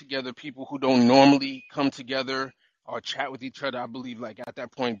that got together, people who don't normally come together or chat with each other. I believe, like at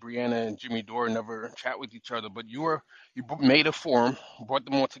that point, Brianna and Jimmy Dore never chat with each other, but you made a forum, brought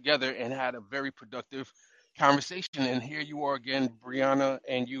them all together, and had a very productive conversation. And here you are again, Brianna,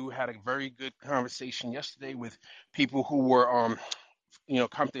 and you had a very good conversation yesterday with people who were,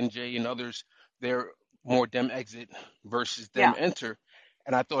 Compton J and others. They're more them exit versus them enter.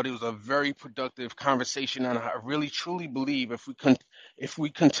 And I thought it was a very productive conversation, and I really truly believe if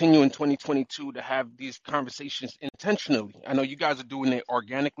we continue in 2022 to have these conversations intentionally, I know you guys are doing it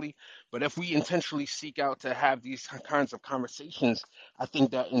organically, but if we intentionally seek out to have these kinds of conversations, I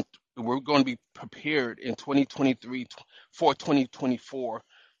think that we're going to be prepared in 2023 for 2024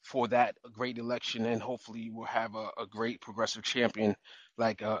 for that great election, and hopefully we'll have a great progressive champion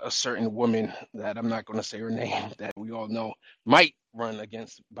like a certain woman that I'm not going to say her name that we all know might run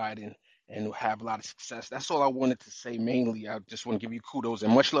against Biden and have a lot of success. That's all I wanted to say mainly. I just want to give you kudos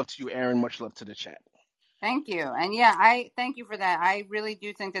and much love to you, Aaron. Much love to the chat. Thank you. And yeah, I thank you for that. I really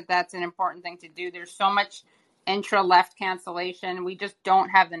do think that that's an important thing to do. There's so much intra-left cancellation. We just don't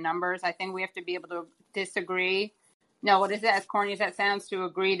have the numbers. I think we have to be able to disagree. No, what is it? As corny as that sounds, to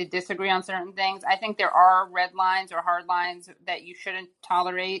agree to disagree on certain things. I think there are red lines or hard lines that you shouldn't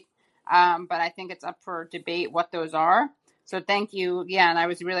tolerate. But I think it's up for debate what those are. So thank you. Yeah, and I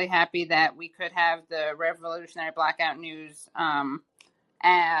was really happy that we could have the Revolutionary Blackout News,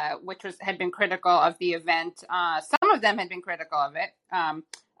 which had been critical of the event. Some of them had been critical of it,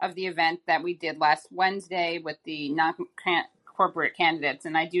 of the event that we did last Wednesday with the non-corporate candidates.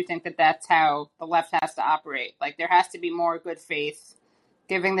 And I do think that that's how the left has to operate. Like, there has to be more good faith,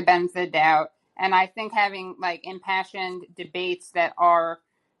 giving the benefit of the doubt. And I think having like impassioned debates that are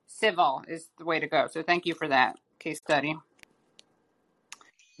civil is the way to go. So thank you for that, Case Study.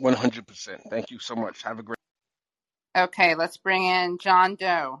 100%. Thank you so much. Have a great. Okay, let's bring in John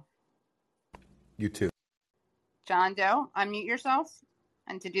Doe. You too. John Doe, unmute yourself.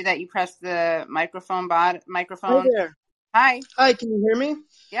 And to do that, you press the microphone. Hi there. Hi. Hi, can you hear me?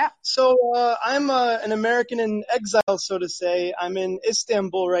 Yeah. So I'm an American in exile, so to say. I'm in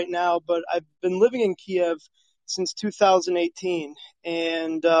Istanbul right now, but I've been living in Kiev since 2018.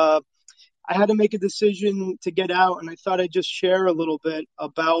 And I had to make a decision to get out, and I thought I'd just share a little bit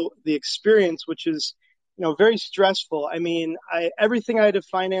about the experience, which is, very stressful. I mean, everything I had to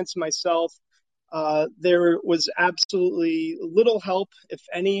finance myself. There was absolutely little help, if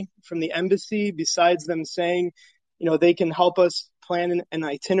any, from the embassy, besides them saying, they can help us plan an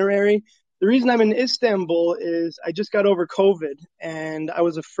itinerary. The reason I'm in Istanbul is I just got over COVID, and I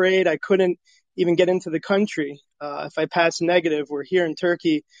was afraid I couldn't even get into the country if I passed negative. Where here in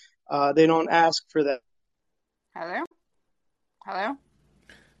Turkey, they don't ask for that. Hello? Hello?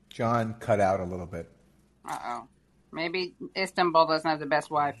 John cut out a little bit. Uh-oh. Maybe Istanbul doesn't have the best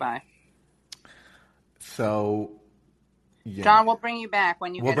Wi-Fi. So, yeah. John, we'll bring you back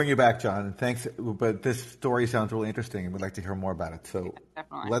when you We'll bring you back, John. Thanks. But this story sounds really interesting, and we'd like to hear more about it. So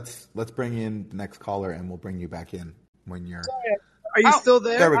definitely. let's bring in the next caller, and we'll bring you back in when you're. Sorry, are you still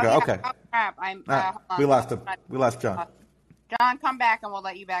there? There we go. Okay. Oh, crap. We lost him. We lost John. John, come back, and we'll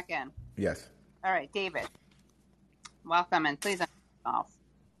let you back in. Yes. All right, David. Welcome, and please introduce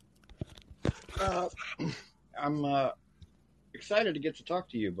yourself. I'm excited to get to talk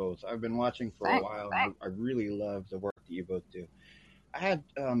to you both. I've been watching for a while. And I really love the work that you both do. I had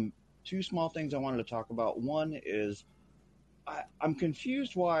two small things I wanted to talk about. One is I'm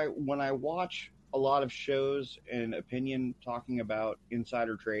confused why when I watch a lot of shows and opinion talking about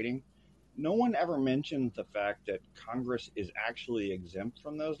insider trading, no one ever mentions the fact that Congress is actually exempt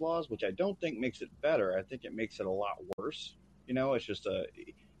from those laws, which I don't think makes it better. I think it makes it a lot worse. It's just a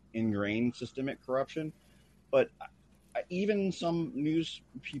ingrained systemic corruption. But even some news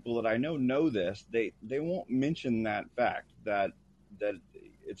people that I know this, they won't mention that fact that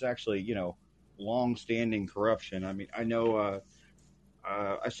it's actually, long-standing corruption. I mean, I know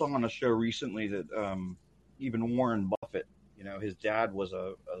I saw on a show recently that even Warren Buffett, his dad was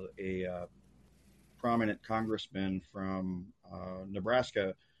a prominent congressman from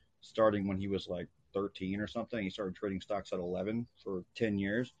Nebraska, starting when he was like 13 or something. He started trading stocks at 11 for 10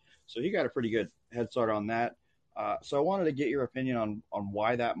 years. So he got a pretty good head start on that. So I wanted to get your opinion on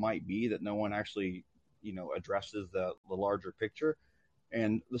why that might be, that no one actually, addresses the larger picture.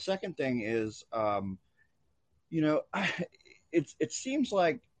 And the second thing is, it seems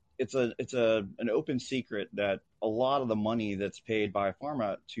like it's an open secret that a lot of the money that's paid by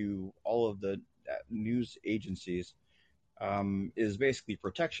pharma to all of the news agencies is basically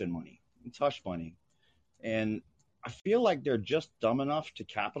protection money. It's hush money. And I feel like they're just dumb enough to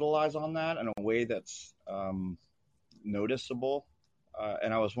capitalize on that in a way that's noticeable.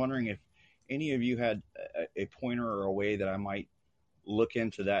 And I was wondering if any of you had a pointer or a way that I might look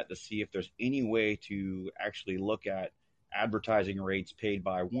into that to see if there's any way to actually look at advertising rates paid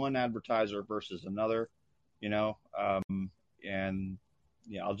by one advertiser versus another, and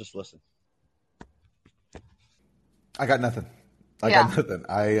I'll just listen. I got nothing. Got nothing.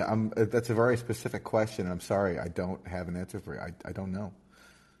 That's a very specific question. I'm sorry, I don't have an answer for you. I don't know.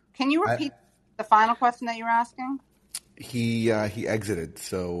 Can you repeat the final question that you were asking? He exited.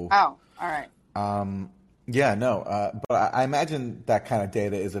 So. Oh, all right. But I imagine that kind of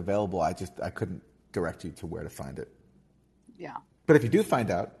data is available. I couldn't direct you to where to find it. Yeah. But if you do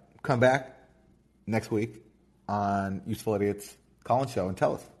find out, come back next week on Useful Idiots Call-In Show and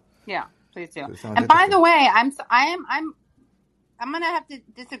tell us. Yeah, please do. And by the way, I'm going to have to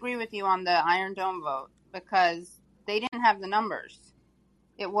disagree with you on the Iron Dome vote because they didn't have the numbers.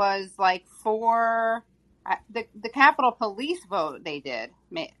 It was like the Capitol Police vote they did,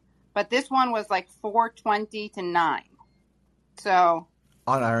 but this one was like 420 to 9. So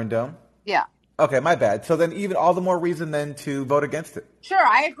on Iron Dome? Yeah. Okay, my bad. So then even all the more reason then to vote against it. Sure,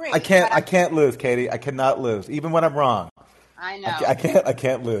 I agree. I can't lose, Katie. I cannot lose, even when I'm wrong. I know. I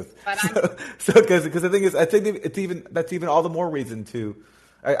can't lose. But because the thing is, I think that's even all the more reason to.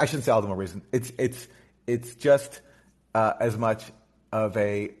 I shouldn't say all the more reason. It's just as much of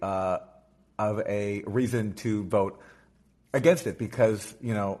a reason to vote against it because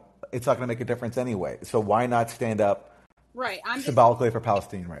it's not going to make a difference anyway. So why not stand up? Right. Symbolically for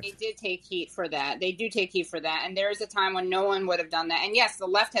Palestinian rights. They did take heat for that. They do take heat for that. And there is a time when no one would have done that. And yes, the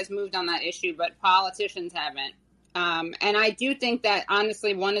left has moved on that issue, but politicians haven't. And I do think that,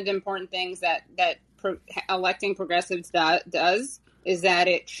 honestly, one of the important things that electing progressives does is that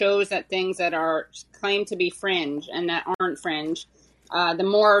it shows that things that are claimed to be fringe and that aren't fringe, the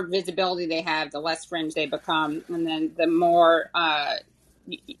more visibility they have, the less fringe they become. And then the more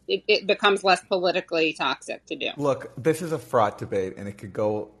it becomes less politically toxic to do. Look, this is a fraught debate, and it could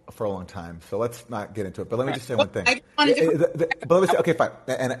go for a long time. So let's not get into it. But let me just say one thing. But let me say, okay, fine.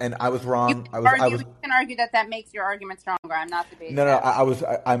 And I was wrong. You can argue that makes your argument stronger. I'm not debating. No.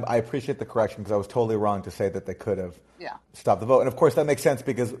 I appreciate the correction because I was totally wrong to say that they could have stopped the vote. And of course, that makes sense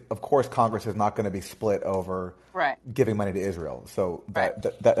because of course Congress is not going to be split over giving money to Israel. So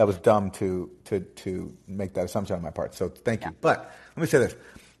that was dumb to make that assumption on my part. So thank you. But let me say this.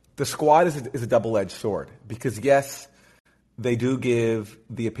 The squad is a double-edged sword because, yes, they do give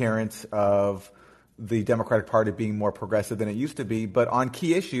the appearance of the Democratic Party being more progressive than it used to be, but on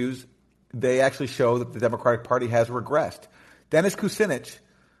key issues, they actually show that the Democratic Party has regressed. Dennis Kucinich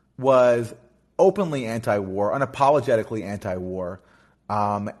was openly anti-war, unapologetically anti-war,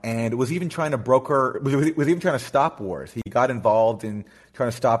 and was even trying to stop wars. He got involved in trying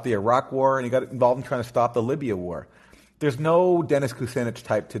to stop the Iraq War, and he got involved in trying to stop the Libya War. There's no Dennis Kucinich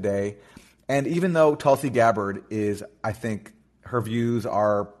type today, and even though Tulsi Gabbard is, I think,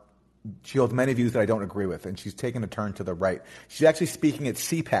 she holds many views that I don't agree with, and she's taken a turn to the right. She's actually speaking at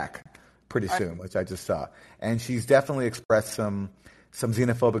CPAC pretty soon, which I just saw, and she's definitely expressed some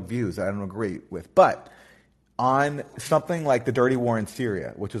xenophobic views that I don't agree with. But on something like the dirty war in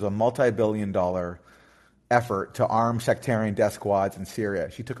Syria, which was a multi-billion-dollar effort to arm sectarian death squads in Syria,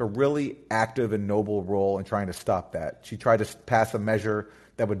 she took a really active and noble role in trying to stop that. She tried to pass a measure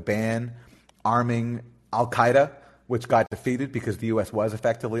that would ban arming al-Qaeda, which got defeated because the U.S. was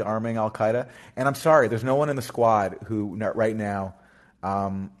effectively arming al-Qaeda. And I'm sorry, there's no one in the squad who right now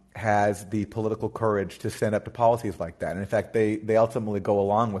has the political courage to stand up to policies like that. And in fact, they ultimately go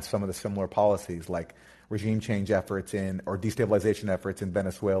along with some of the similar policies like regime change efforts or destabilization efforts in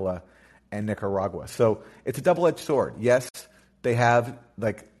Venezuela and Nicaragua. So it's a double-edged sword. Yes, they have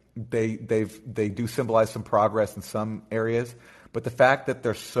they do symbolize some progress in some areas, but the fact that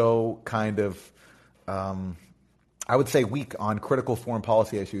they're so kind of I would say weak on critical foreign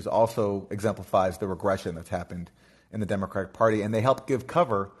policy issues also exemplifies the regression that's happened in the Democratic Party, and they help give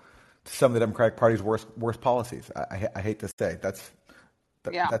cover to some of the Democratic Party's worst policies. I hate to say that's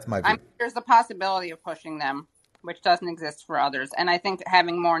my view. There's the possibility of pushing them, which doesn't exist for others, and I think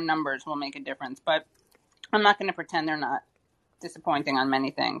having more numbers will make a difference. But I'm not going to pretend they're not disappointing on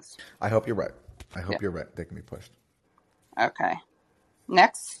many things. I hope you're right. You're right. They can be pushed. Okay.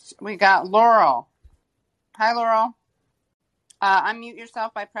 Next, we got Laurel. Hi, Laurel. Unmute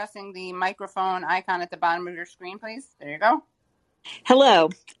yourself by pressing the microphone icon at the bottom of your screen, please. There you go. Hello.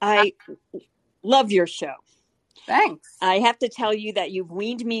 I love your show. Thanks. I have to tell you that you've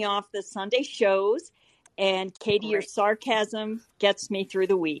weaned me off the Sunday shows, and Katie, your sarcasm gets me through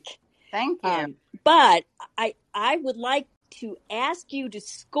the week. Thank you. But I would like to ask you to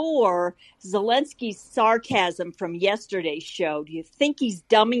score Zelensky's sarcasm from yesterday's show. Do you think he's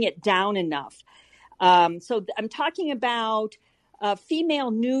dumbing it down enough? So I'm talking about a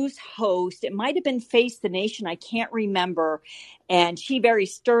female news host. It might have been Face the Nation. I can't remember. And she very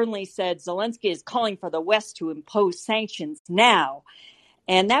sternly said, Zelensky is calling for the West to impose sanctions now.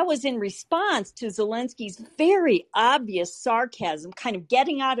 And that was in response to Zelensky's very obvious sarcasm, kind of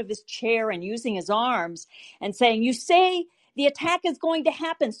getting out of his chair and using his arms and saying, you say the attack is going to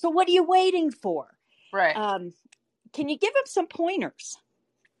happen. So what are you waiting for? Right. Can you give him some pointers?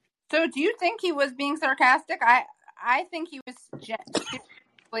 So do you think he was being sarcastic? I think he was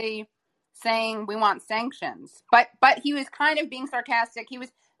genuinely saying we want sanctions, but he was kind of being sarcastic.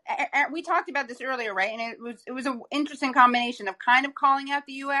 We talked about this earlier, right? And it was an interesting combination of kind of calling out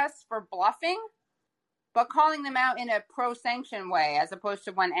the U.S. for bluffing, but calling them out in a pro-sanction way, as opposed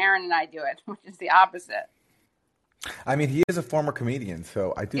to when Aaron and I do it, which is the opposite. I mean, he is a former comedian,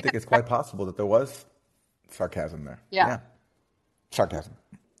 so I do think it's quite possible that there was sarcasm there. Yeah. Sarcasm.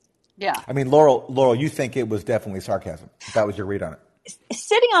 Yeah. I mean, Laurel, you think it was definitely sarcasm. That was your read on it.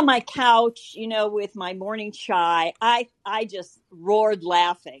 Sitting on my couch, with my morning chai, I just roared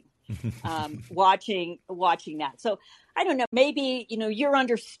laughing, watching that. So I don't know, maybe, you're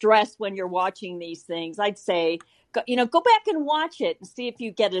under stress when you're watching these things. I'd say, go back and watch it and see if you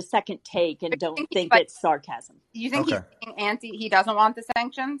get a second take and don't think it's sarcasm. You think he's being he doesn't want the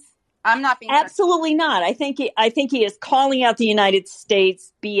sanctions? I'm not being absolutely not. I think he is calling out the United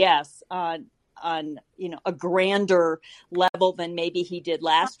States BS on a grander level than maybe he did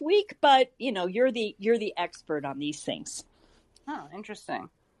last week. But you're the expert on these things. Oh, interesting.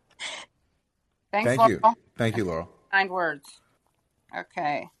 Thank Laurel. you. Thank you, Laurel. Kind words.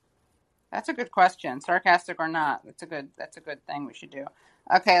 Okay, that's a good question. Sarcastic or not? That's a good thing we should do.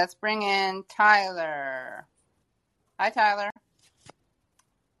 Okay, let's bring in Tyler. Hi, Tyler.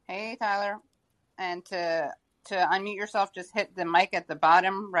 Hey, Tyler. And to unmute yourself, just hit the mic at the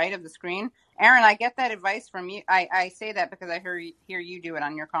bottom right of the screen. Aaron, I get that advice from you. I say that because I hear you do it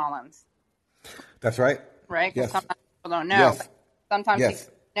on your columns. That's right. Right? Because yes. sometimes people don't know. Yes. Sometimes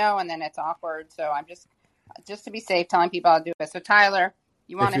people know, and then it's awkward. So I'm just to be safe, telling people I'll do it. So Tyler,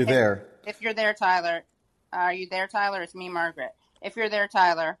 you want to? If you're there, Tyler. Are you there, Tyler? It's me, Margaret. If you're there,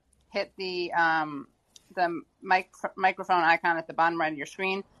 Tyler, hit the microphone icon at the bottom right of your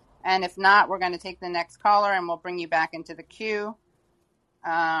screen. And if not, we're going to take the next caller, and we'll bring you back into the queue.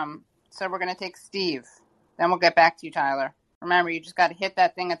 So we're going to take Steve. Then we'll get back to you, Tyler. Remember, you just got to hit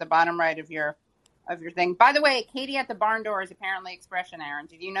that thing at the bottom right of your of your thing. By the way, Katie at the barn door is apparently expression, Aaron.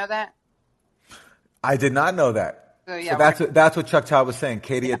 Did you know that? I did not know that. So yeah, that's what Chuck Todd was saying.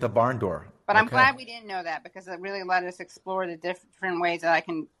 Katie at the barn door. But I'm glad we didn't know that because it really let us explore the different ways that I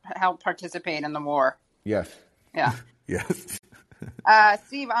can help participate in the war. Yes. Yeah. Yes.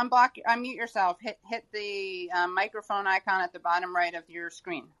 Steve, unmute yourself. Hit the microphone icon at the bottom right of your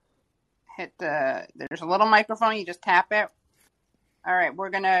screen. There's a little microphone. You just tap it. All right, we're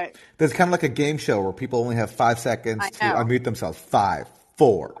gonna. There's kind of like a game show where people only have 5 seconds to unmute themselves. 5,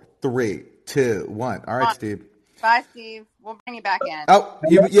 4, 3, 2, 1. All right, Steve. Bye, Steve. We'll bring you back in. Oh,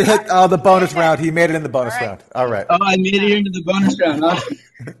 you hit the bonus round. He made it in the bonus round. All right. Oh, I made it into the bonus round. Awesome.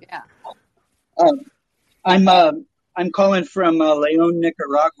 Yeah. I'm calling from Leon,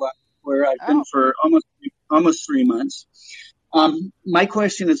 Nicaragua, where I've been for almost 3 months. My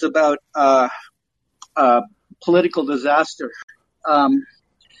question is about political disaster. Do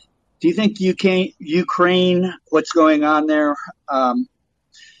you think Ukraine, what's going on there,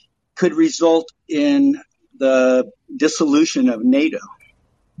 could result in the dissolution of NATO?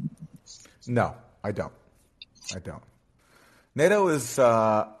 No, I don't. NATO is,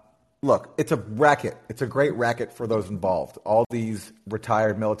 look, it's a racket. It's a great racket for those involved. All these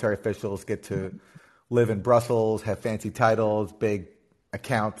retired military officials get to live in Brussels, have fancy titles, big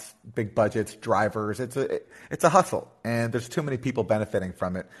accounts, big budgets, drivers. It's a hustle, and there's too many people benefiting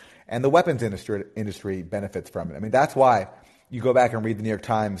from it. And the weapons industry benefits from it. I mean, that's why you go back and read the New York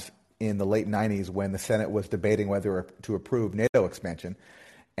Times in the late 90s when the Senate was debating whether to approve NATO expansion.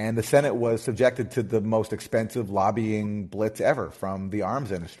 And the Senate was subjected to the most expensive lobbying blitz ever from the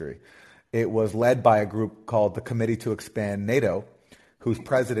arms industry. It was led by a group called the Committee to Expand NATO, whose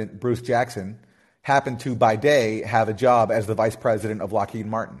president, Bruce Jackson, happened to, by day, have a job as the vice president of Lockheed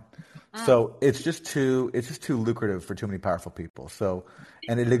Martin. So it's just too lucrative for too many powerful people. So,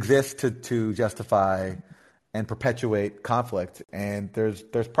 and it exists to justify and perpetuate conflict. And there's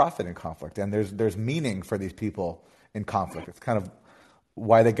profit in conflict, and there's meaning for these people in conflict. It's kind of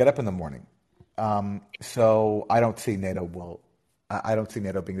why they get up in the morning. So I don't see NATO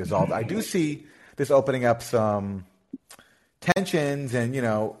being dissolved. I do see this opening up some tensions and,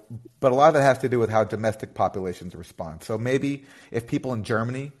 but a lot of it has to do with how domestic populations respond. So maybe if people in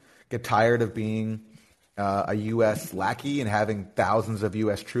Germany get tired of being a U.S. lackey and having thousands of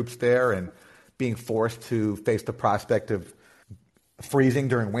U.S. troops there and being forced to face the prospect of freezing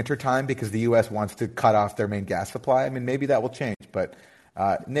during wintertime because the U.S. wants to cut off their main gas supply, I mean, maybe that will change. But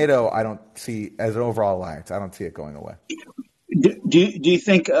NATO, I don't see, as an overall alliance, I don't see it going away. Do you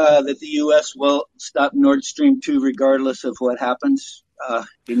think that the U.S. will stop Nord Stream 2 regardless of what happens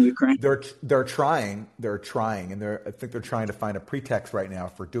in Ukraine? They're trying, and I think they're trying to find a pretext right now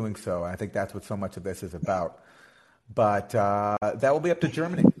for doing so. I think that's what so much of this is about. But that will be up to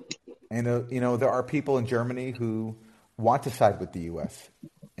Germany. And there are people in Germany who want to side with the U.S.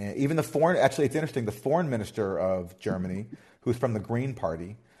 And even it's interesting, the foreign minister of Germany, who's from the Green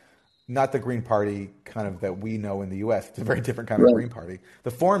Party, not the Green Party kind of that we know in the U.S. It's a very different kind of Green Party.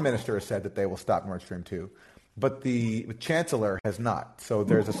 The foreign minister has said that they will stop Nord Stream 2, but the chancellor has not. So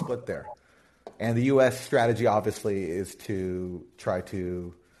there's a split there. And the U.S. strategy, obviously, is to try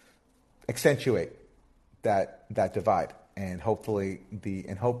to accentuate that divide, and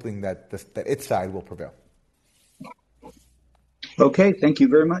hoping that its side will prevail. Okay, thank you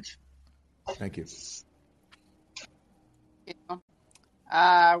very much. Thank you.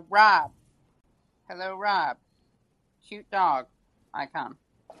 Rob. Hello, Rob. Cute dog icon.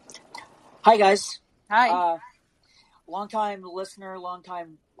 Hi, guys. Hi. Long-time listener,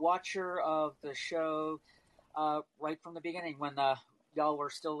 long-time watcher of the show, right from the beginning when y'all were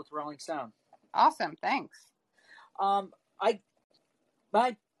still with Rolling Stone. Awesome. Thanks.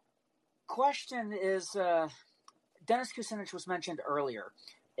 My question is, Dennis Kucinich was mentioned earlier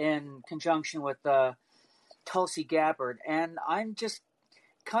in conjunction with Tulsi Gabbard, and I'm just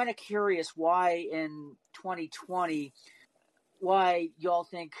kind of curious why in 2020, why y'all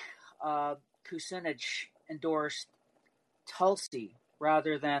think Kucinich endorsed Tulsi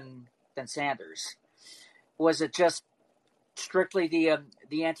rather than Sanders. Was it just strictly the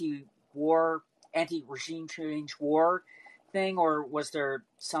anti-regime change war thing, or was there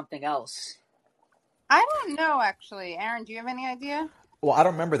something else? I don't know, actually. Aaron, do you have any idea? Well, I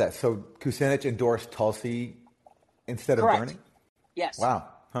don't remember that. So Kucinich endorsed Tulsi instead of Bernie? Yes. Wow.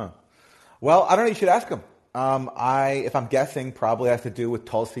 Huh. Well, I don't know. You should ask him. If I'm guessing, probably has to do with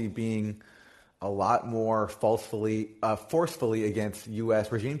Tulsi being a lot more forcefully against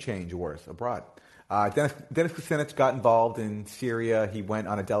U.S. regime change wars abroad. Dennis Kucinich got involved in Syria. He went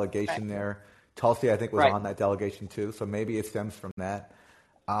on a delegation there. Tulsi, I think, was on that delegation too. So maybe it stems from that.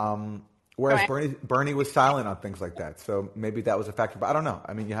 Whereas Bernie was silent on things like that. So maybe that was a factor. But I don't know.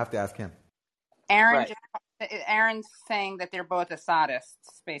 I mean, you have to ask him. Aaron's saying that they're both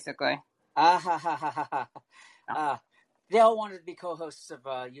Assadists, basically. They all wanted to be co-hosts of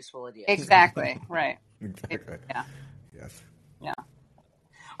Useful Idiots. Exactly. Right. Exactly. Yeah. Yes. Yeah.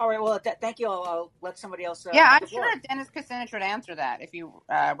 All right. Well, thank you. I'll let somebody else. I'm sure Dennis Kucinich would answer that if you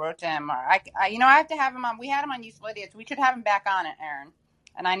wrote to him. Or I have to have him on. We had him on Useful Idiots. We should have him back on it, Aaron.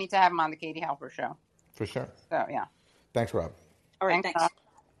 And I need to have him on the Katie Halper show. For sure. So yeah. Thanks, Rob. All right. Thanks.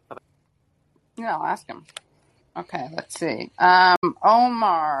 Yeah, I'll ask him. Okay. Let's see.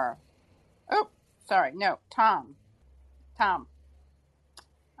 Omar. Oh, sorry. No, Tom.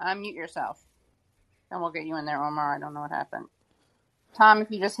 Unmute yourself. And we'll get you in there, Omar. I don't know what happened. Tom,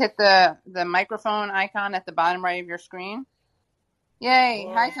 if you just hit the microphone icon at the bottom right of your screen. Yay.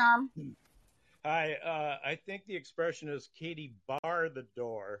 Hello. Hi, Tom. Hi. I think the expression is Katie bar the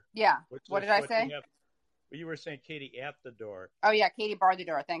door. Yeah. What did I say? You were saying Katie at the door. Oh, yeah. Katie bar the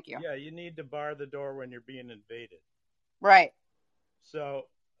door. Thank you. Yeah. You need to bar the door when you're being invaded. Right. So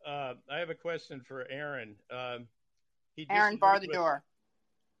I have a question for Aaron. Aaron, bar the door.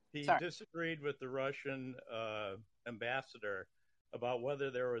 He disagreed with the Russian ambassador about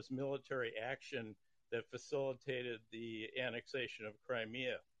whether there was military action that facilitated the annexation of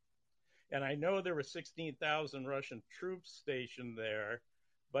Crimea. And I know there were 16,000 Russian troops stationed there,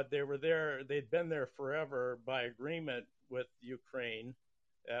 but they'd been there forever by agreement with Ukraine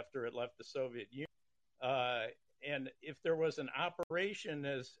after it left the Soviet Union. And if there was an operation,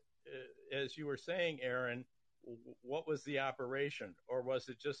 as you were saying, Aaron, what was the operation? Or was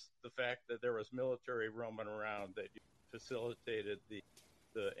it just the fact that there was military roaming around that facilitated the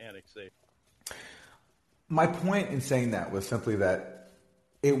annexation? My point in saying that was simply that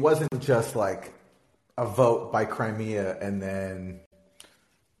it wasn't just like a vote by Crimea and then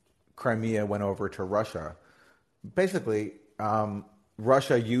Crimea went over to Russia. Basically,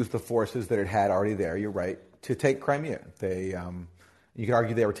 Russia used the forces that it had already there, you're right, to take Crimea. You could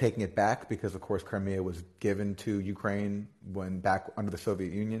argue they were taking it back because, of course, Crimea was given to Ukraine when back under the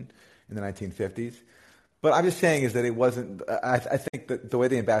Soviet Union in the 1950s. But I'm just saying is that it wasn't. I think that the way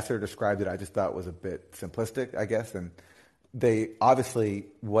the ambassador described it, I just thought was a bit simplistic, I guess. And they obviously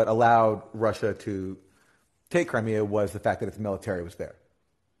what allowed Russia to take Crimea was the fact that its military was there.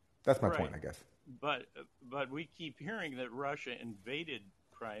 That's my point, I guess. But we keep hearing that Russia invaded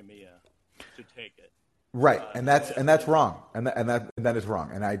Crimea to take it. Right, and that's wrong, and that is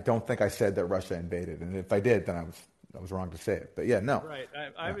wrong. And I don't think I said that Russia invaded. And if I did, then I was wrong to say it. But yeah, no. Right,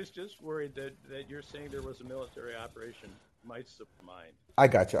 I was just worried that you're saying there was a military operation might mind. I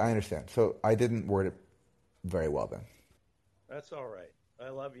got you. I understand. So I didn't word it very well then. That's all right. I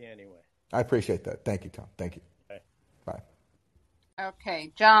love you anyway. I appreciate that. Thank you, Tom. Thank you. Okay. Bye.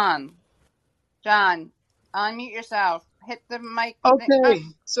 Okay, John, unmute yourself. Hit the mic. Okay,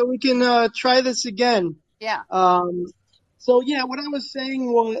 so we can try this again. Yeah. So yeah, what I was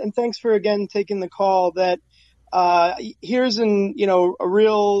saying was, and thanks for again taking the call, that here's a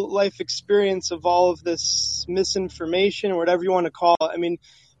real life experience of all of this misinformation or whatever you want to call it. I mean,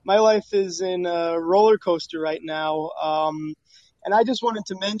 my life is in a roller coaster right now. And I just wanted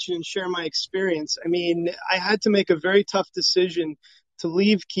to mention and share my experience. I mean, I had to make a very tough decision to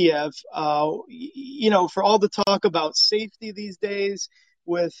leave Kiev, for all the talk about safety these days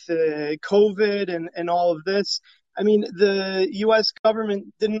with COVID and all of this. I mean, the U.S.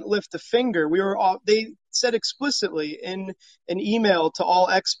 government didn't lift a finger. They said explicitly in an email to all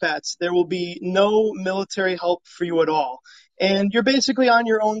expats, there will be no military help for you at all. And you're basically on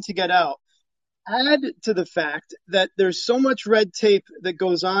your own to get out. Add to the fact that there's so much red tape that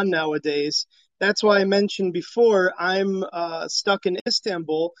goes on nowadays. That's why I mentioned before I'm stuck in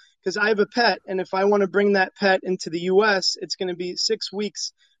Istanbul because I have a pet. And if I want to bring that pet into the U.S., it's going to be 6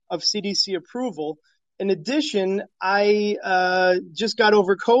 weeks of CDC approval. In addition, I just got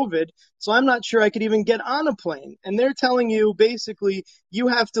over COVID, so I'm not sure I could even get on a plane. And they're telling you basically you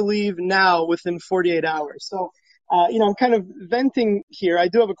have to leave now within 48 hours. So, I'm kind of venting here. I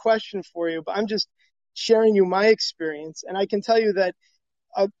do have a question for you, but I'm just sharing you my experience. And I can tell you that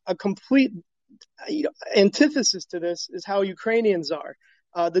a complete antithesis to this is how Ukrainians are.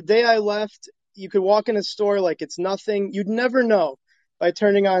 The day I left, you could walk in a store like it's nothing. You'd never know by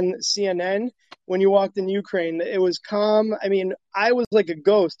turning on CNN when you walked in Ukraine. It was calm. I mean, I was like a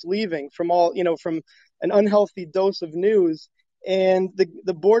ghost leaving from from an unhealthy dose of news. And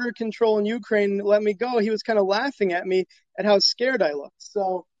the border control in Ukraine let me go. He was kind of laughing at me at how scared I looked.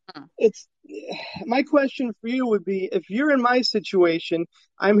 So my question for you would be, if you're in my situation,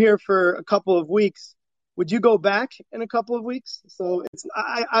 I'm here for a couple of weeks. Would you go back in a couple of weeks? So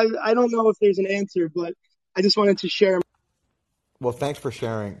I don't know if there's an answer, but I just wanted to share. Well, thanks for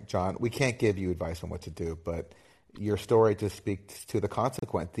sharing, John. We can't give you advice on what to do, but your story just speaks to the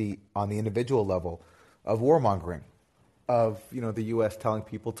consequence, on the individual level, of warmongering, of the U.S. telling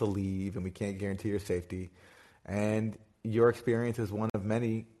people to leave and we can't guarantee your safety, and your experience is one of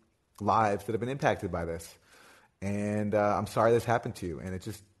many lives that have been impacted by this. And I'm sorry this happened to you, and it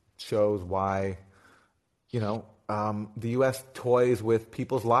just shows why the U.S. toys with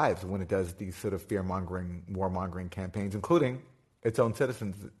people's lives when it does these sort of fear-mongering, war-mongering campaigns, including its own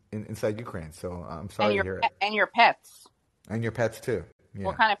citizens inside Ukraine. So I'm sorry to hear it. And your pets. And your pets, too. Yeah.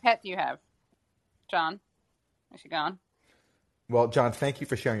 What kind of pet do you have, John? Is she gone? Well, John, thank you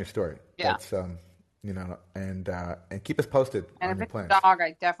for sharing your story. Yeah. That's, and keep us posted and on your if plans. it's a dog,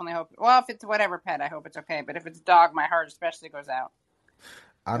 I definitely hope. Well, if it's whatever pet, I hope it's okay. But if it's a dog, my heart especially goes out.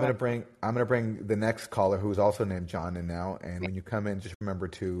 I'm gonna bring the next caller, who is also named John, in now. And when you come in, just remember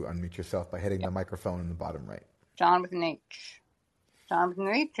to unmute yourself by hitting the microphone in the bottom right. John with an H. John with an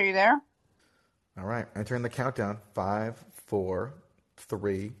H. Are you there? All right. Entering the countdown. 5, 4,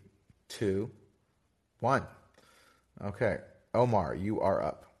 3, 2, 1. Okay. Omar, you are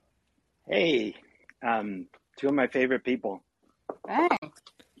up. Hey, two of my favorite people. Thanks.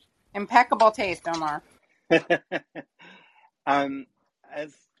 Impeccable taste, Omar.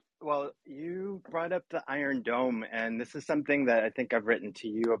 As well, you brought up the Iron Dome, and this is something that I think I've written to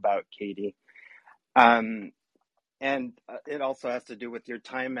you about, Katie. And it also has to do with your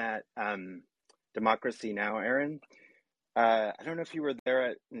time at Democracy Now!, Aaron. I don't know if you were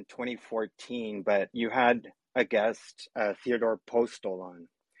there in 2014, but you had a guest, Theodore Postel, on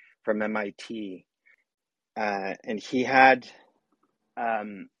from MIT, and he had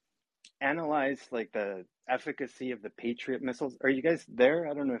analyzed like the efficacy of the Patriot missiles. Are you guys there?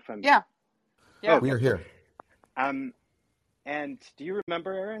 I don't know if I'm. Yeah. Yeah. We are here. And do you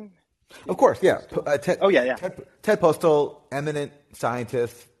remember, Aaron? Of course, yeah. Ted Postel, eminent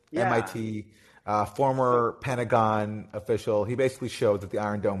scientist, MIT, former Pentagon official. He basically showed that the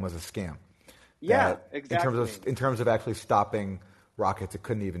Iron Dome was a scam. Yeah, exactly. In terms of actually stopping rockets, it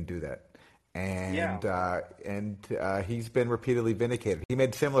couldn't even do that. And he's been repeatedly vindicated. He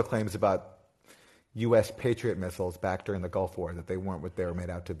made similar claims about U.S. Patriot missiles back during the Gulf War, that they weren't what they were made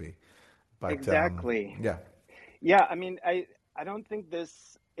out to be. But, exactly. Yeah. I mean, I don't think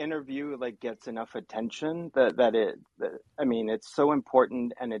this interview gets enough attention. I mean, it's so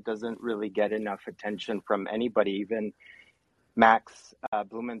important, and it doesn't really get enough attention from anybody. Even Max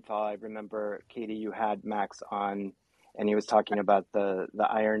Blumenthal. I remember, Katie, you had Max on, and he was talking about the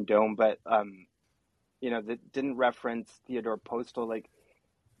Iron Dome, but that didn't reference Theodore Postel. Like,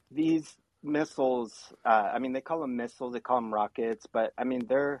 these missiles, I mean, they call them missiles, they call them rockets, but I mean,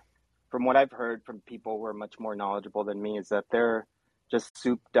 they're, from what I've heard from people who are much more knowledgeable than me, is that they're just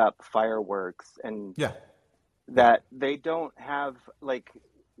souped up fireworks, and that they don't have,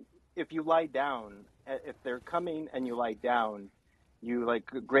 if you lie down, if they're coming and you lie down, you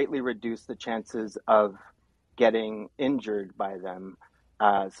greatly reduce the chances of getting injured by them.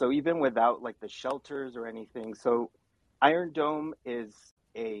 So even without the shelters or anything. So Iron Dome is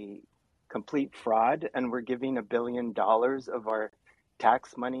a complete fraud, and we're giving $1 billion of our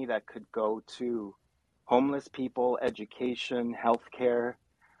tax money that could go to homeless people, education, healthcare.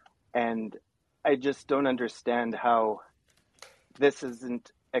 And I just don't understand how this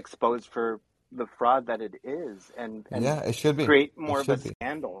isn't exposed for the fraud that it is, and it should be. Create more of a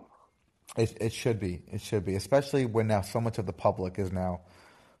scandal. It should be. It should be, especially when now so much of the public is now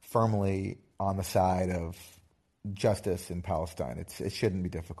firmly on the side of justice in Palestine. It shouldn't be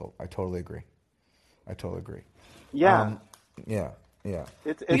difficult. I totally agree. Yeah. Yeah.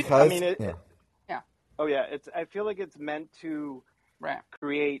 It's because, I mean, Oh yeah, I feel like it's meant to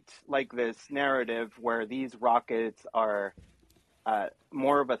create this narrative where these rockets are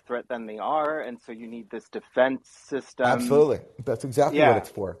more of a threat than they are, and so you need this defense system. Absolutely. That's exactly what it's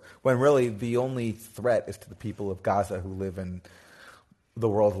for. When really the only threat is to the people of Gaza, who live in the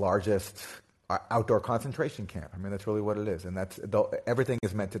world's largest outdoor concentration camp. I mean, that's really what it is. And everything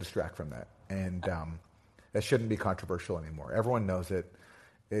is meant to distract from that. And that shouldn't be controversial anymore. Everyone knows it.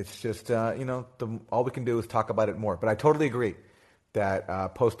 It's just, all we can do is talk about it more. But I totally agree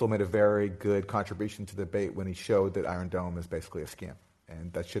that Postel made a very good contribution to the debate when he showed that Iron Dome is basically a scam.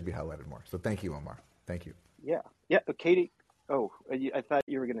 And that should be highlighted more. So thank you, Omar. Thank you. Yeah. Katie, I thought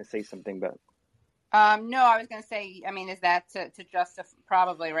you were going to say something about. No, I was going to say, I mean, is that to justify,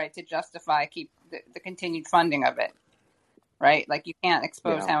 probably, right, to justify keep the continued funding of it, right? You can't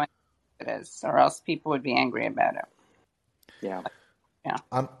expose how it is, or else people would be angry about it. Yeah. Yeah.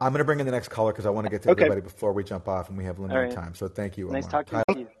 I'm going to bring in the next caller because I want to get to Okay. everybody before we jump off, and we have limited All right. time. So thank you, Nice Omar.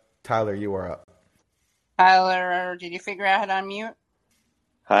 talking to you. Tyler, you are up. Tyler, did you figure out how to unmute?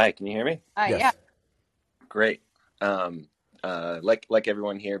 Hi, can you hear me? Yes. Yeah. Great. Like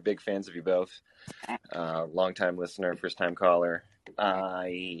everyone here, big fans of you both. Long-time listener, first-time caller.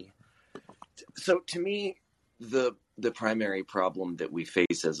 So to me, the primary problem that we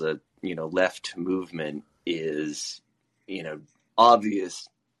face as a left movement is obvious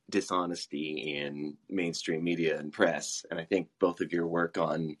dishonesty in mainstream media and press, and I think both of your work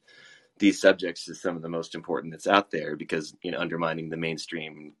on these subjects is some of the most important that's out there, because undermining the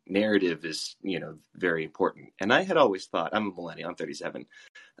mainstream narrative is very important. And I had always thought, I'm a millennial, I'm 37.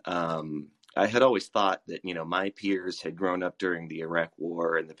 I had always thought that my peers had grown up during the Iraq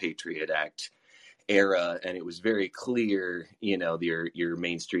War and the Patriot Act era, and it was very clear your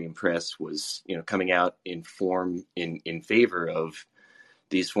mainstream press was coming out in favor of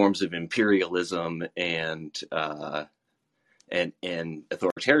these forms of imperialism and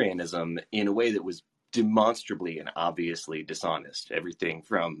authoritarianism in a way that was demonstrably and obviously dishonest. Everything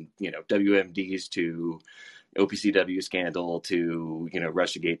from WMDs to OPCW scandal to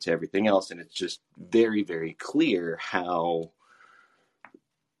Russiagate to everything else, and it's just very, very clear how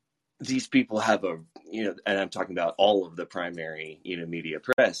these people have and I'm talking about all of the primary media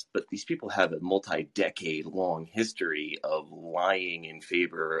press, but these people have a multi-decade long history of lying in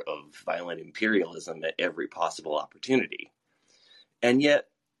favor of violent imperialism at every possible opportunity. And yet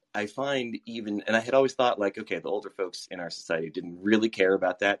I find and I had always thought, like, okay, the older folks in our society didn't really care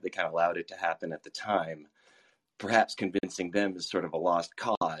about that. They kind of allowed it to happen at the time, perhaps convincing them is sort of a lost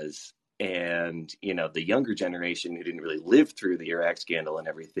cause. And, the younger generation who didn't really live through the Iraq scandal and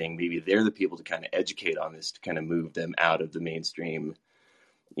everything, maybe they're the people to kind of educate on this, to kind of move them out of the mainstream,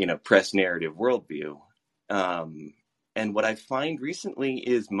 press narrative worldview. And what I find recently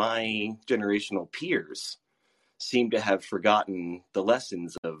is my generational peers seem to have forgotten the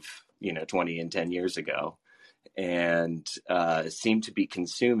lessons of 20 and 10 years ago, and seem to be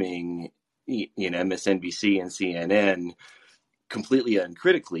consuming MSNBC and CNN completely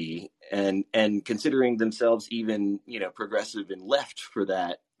uncritically, and considering themselves even progressive and left for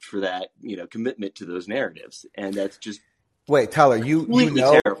that commitment to those narratives. And that's just Wait, Tyler, completely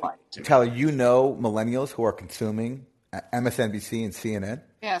terrifying to me. Tyler, millennials who are consuming MSNBC and CNN?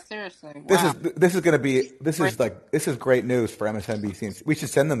 Yeah, seriously. This Wow. is great news for MSNBC. We should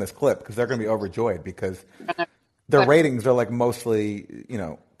send them this clip because they're going to be overjoyed, because their ratings are like mostly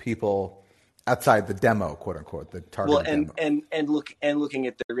people outside the demo, quote unquote, the targeted demo. And looking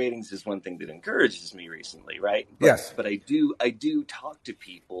at their ratings is one thing that encourages me recently, right? Yes. But I do talk to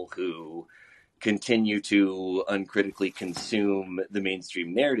people who continue to uncritically consume the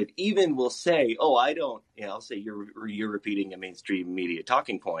mainstream narrative. Even will say, "Oh, I don't." I'll say, "You're repeating a mainstream media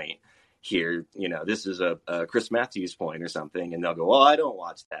talking point here. This is a Chris Matthews point or something," and they'll go, "Oh, I don't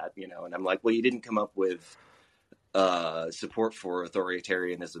watch that." And I'm like, "Well, you didn't come up with support for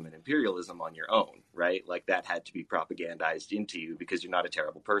authoritarianism and imperialism on your own, right? Like, that had to be propagandized into you because you're not a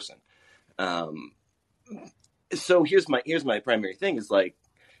terrible person." So here's my primary thing is, like,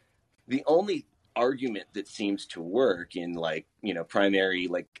 the only argument that seems to work in primary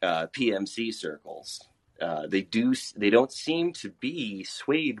PMC circles, they don't seem to be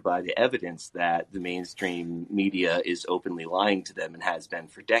swayed by the evidence that the mainstream media is openly lying to them and has been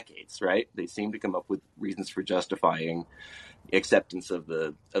for decades, right? They seem to come up with reasons for justifying acceptance of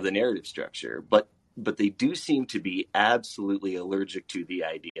the narrative structure, but they do seem to be absolutely allergic to the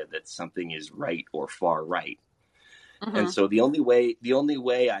idea that something is right or far right. Mm-hmm. And so the only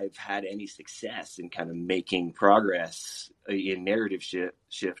way I've had any success in kind of making progress in narrative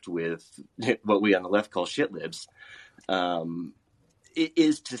shift with what we on the left call shit libs,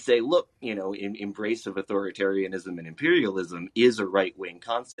 is to say, look, embrace of authoritarianism and imperialism is a right-wing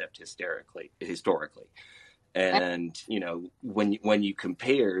concept historically. And, when you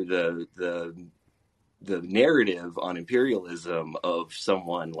compare the narrative on imperialism of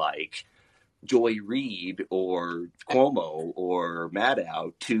someone like Joy Reid or Cuomo or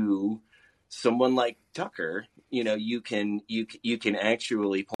Maddow to someone like Tucker, you can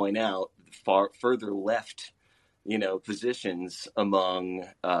actually point out further left, positions among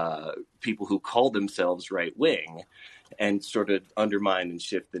people who call themselves right wing, and sort of undermine and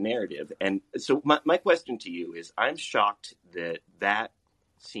shift the narrative. And so my question to you is, I'm shocked that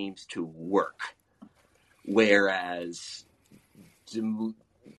seems to work, whereas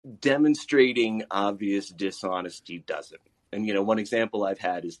demonstrating obvious dishonesty doesn't. And, one example I've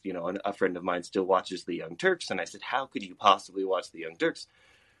had is, a friend of mine still watches the Young Turks. And I said, how could you possibly watch the Young Turks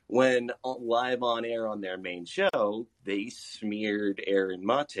when live on air on their main show, they smeared Aaron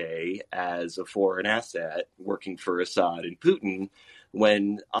Mate as a foreign asset working for Assad and Putin,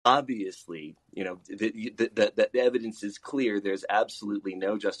 when obviously, the evidence is clear. There's absolutely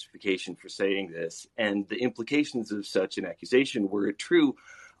no justification for saying this. And the implications of such an accusation, were it true,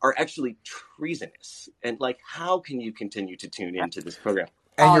 are actually treasonous. And how can you continue to tune into this program?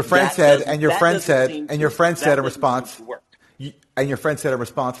 And your friend said in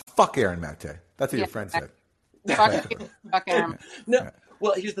response, fuck Aaron Mate. That's what your friend said. Fuck Aaron. No.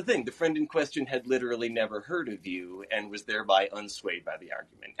 Well, here's the thing. The friend in question had literally never heard of you and was thereby unswayed by the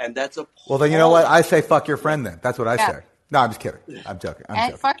argument. And that's a... Well, then you know what? I say fuck your friend then. That's what I say. No, I'm just kidding. I'm joking.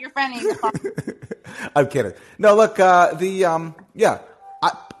 And fuck your friend. I'm kidding. No, look, I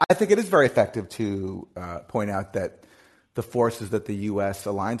think it is very effective to point out that the forces that the U.S.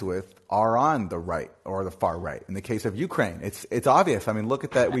 aligns with are on the right or the far right. In the case of Ukraine, it's obvious. I mean, look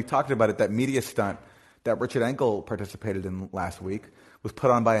at that. We've talked about it, that media stunt that Richard Engel participated in last week was put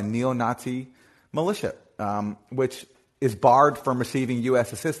on by a neo-Nazi militia, which is barred from receiving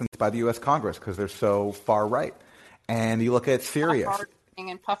U.S. assistance by the U.S. Congress because they're so far right. And you look at Syria.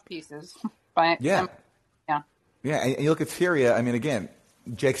 In puff pieces. And you look at Syria. I mean, again,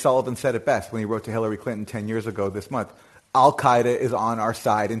 Jake Sullivan said it best when he wrote to Hillary Clinton 10 years ago this month. Al-Qaeda is on our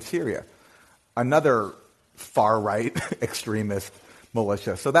side in Syria. Another far-right extremist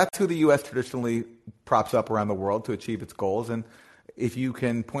militia. So that's who the U.S. traditionally props up around the world to achieve its goals. And if you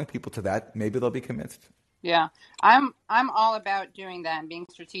can point people to that, maybe they'll be convinced. Yeah, I'm all about doing that and being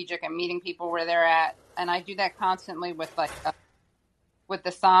strategic and meeting people where they're at. And I do that constantly with with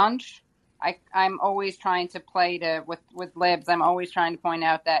Assange. I'm always trying to play with libs. I'm always trying to point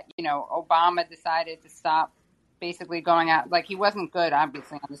out that, Obama decided to stop basically going out. He wasn't good,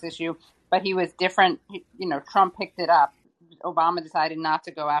 obviously, on this issue, but he was different. Trump picked it up. Obama decided not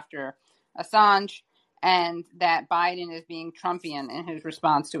to go after Assange, and that Biden is being Trumpian in his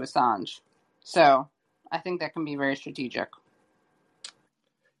response to Assange. So I think that can be very strategic.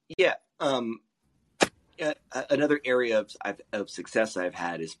 Yeah. Another area of success I've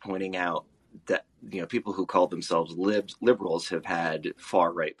had is pointing out that people who call themselves liberals have had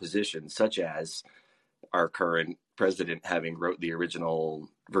far right positions, such as our current president having wrote the original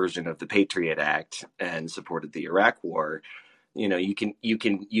version of the Patriot Act and supported the Iraq War. You can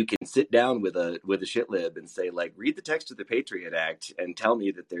sit down with a shit lib and say, read the text of the Patriot Act and tell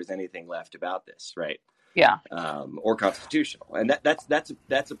me that there's anything left about this, right? Yeah. Or constitutional, and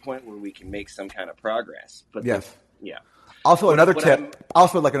that's a point where we can make some kind of progress. But yes, yeah. Also, another tip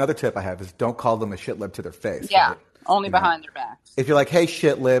I have is don't call them a shit lib to their face. Yeah, right? only behind their backs. If you're like, hey,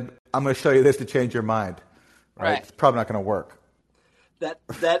 shit lib, I'm going to show you this to change your mind, right? It's probably not going to work. That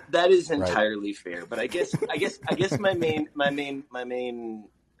is entirely fair, but I guess my main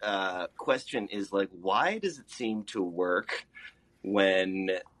question is why does it seem to work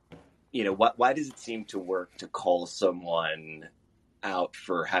when why does it seem to work to call someone out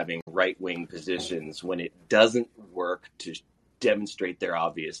for having right-wing positions when it doesn't work to demonstrate their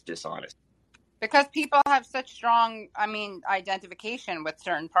obvious dishonesty? Because people have such strong, identification with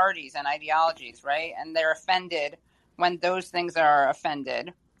certain parties and ideologies, right? And they're offended when those things are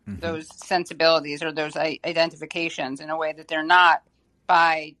offended, those sensibilities or those identifications, in a way that they're not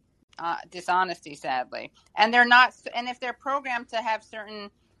by dishonesty, sadly. And they're not, and if they're programmed to have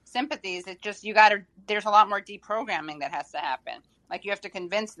certain sympathies, it just, there's a lot more deprogramming that has to happen. You have to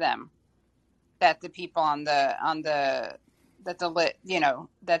convince them that the people that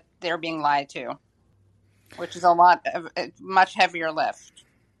they're being lied to, which is a much heavier lift.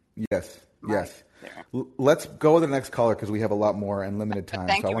 Yes. Let's go to the next caller because we have a lot more and limited time.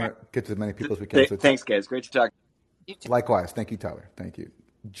 I want to get to as many people as we can. Thanks, guys. Great to talk. Likewise. Thank you, Tyler. Thank you.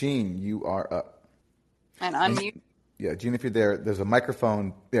 Gene, you are up. And unmute. Yeah, Gene, if you're there, there's a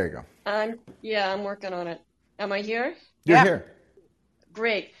microphone. There you go. I'm working on it. Am I here? You're here.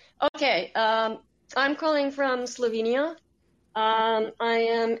 Great. Okay. I'm calling from Slovenia. I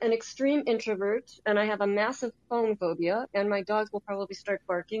am an extreme introvert, and I have a massive phone phobia, and my dogs will probably start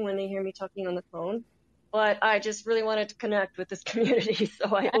barking when they hear me talking on the phone. But I just really wanted to connect with this community,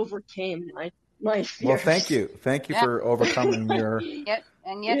 so I overcame my fears. Well, thank you. Thank you for overcoming your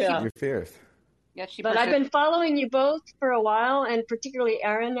fears. But I've been following you both for a while, and particularly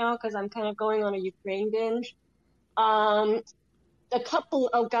Aaron now, because I'm kind of going on a Ukraine binge.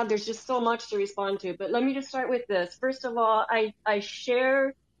 There's just so much to respond to. But let me just start with this. First of all, I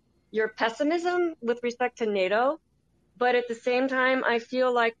share your pessimism with respect to NATO, but at the same time, I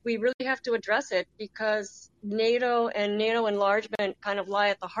feel like we really have to address it because NATO and NATO enlargement kind of lie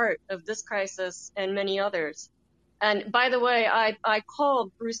at the heart of this crisis and many others. And by the way, I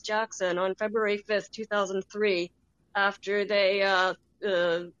called Bruce Jackson on February 5th, 2003, after they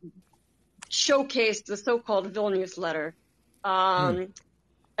showcased the so-called Vilnius letter.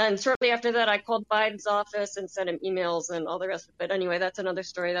 And shortly after that, I called Biden's office and sent him emails and all the rest of it. But anyway, that's another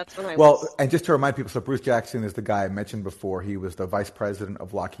story. That's when I was... And just to remind people, so Bruce Jackson is the guy I mentioned before. He was the vice president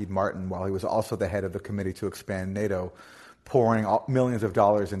of Lockheed Martin while he was also the head of the committee to expand NATO, pouring millions of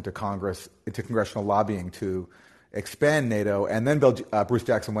dollars into Congress, into congressional lobbying to expand NATO. And then Bruce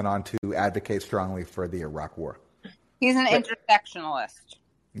Jackson went on to advocate strongly for the Iraq War. He's an intersectionalist.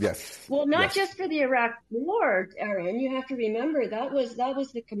 Yes. Well, not just for the Iraq War, Aaron. You have to remember that was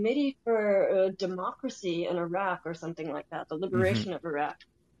the Committee for Democracy in Iraq or something like that, the liberation of Iraq.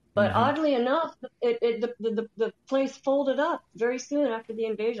 But oddly enough, the place folded up very soon after the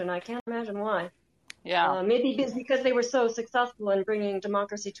invasion. I can't imagine why. Yeah. Maybe it's because they were so successful in bringing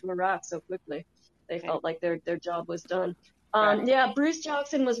democracy to Iraq so quickly. They felt like their job was done. Yeah, Bruce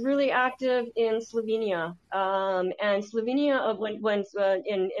Jackson was really active in Slovenia, and Slovenia when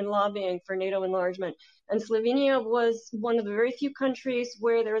in lobbying for NATO enlargement. And Slovenia was one of the very few countries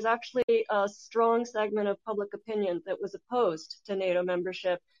where there was actually a strong segment of public opinion that was opposed to NATO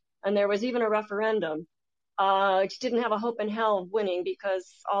membership, and there was even a referendum. Which didn't have a hope in hell of winning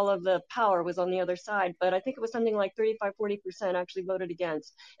because all of the power was on the other side. But I think it was something like 35-40% actually voted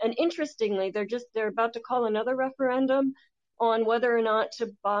against. And interestingly, they're about to call another referendum on whether or not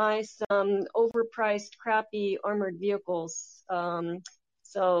to buy some overpriced, crappy armored vehicles.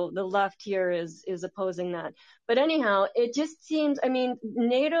 So the left here is opposing that. But anyhow, it just seems, I mean,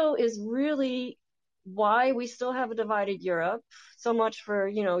 NATO is really why we still have a divided Europe. So much for,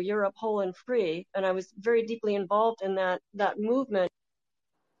 Europe whole and free. And I was very deeply involved in that movement.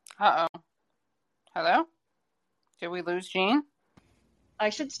 Uh-oh. Hello? Did we lose Jean?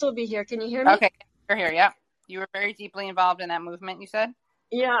 I should still be here. Can you hear me? Okay, you're here, yeah. You were very deeply involved in that movement, you said?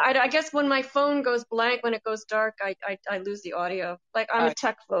 Yeah, I guess when my phone goes blank, when it goes dark, I lose the audio. Like, I'm a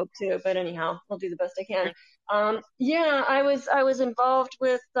tech phobe too, but anyhow, I'll do the best I can. Yeah, I was involved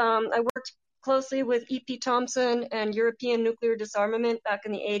with, I worked closely with E.P. Thompson and European nuclear disarmament back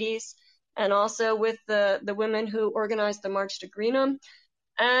in the 80s, and also with the women who organized the March to Greenham.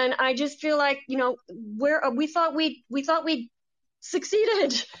 And I just feel like, we thought we'd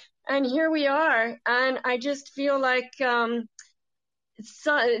succeeded, and here we are. And I just feel like NATO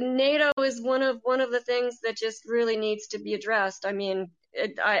is one of the things that just really needs to be addressed. I mean,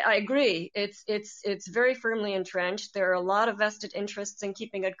 I agree. It's very firmly entrenched. There are a lot of vested interests in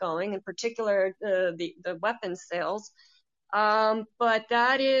keeping it going, in particular the weapons sales. But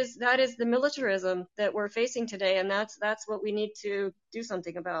that is the militarism that we're facing today, and that's what we need to do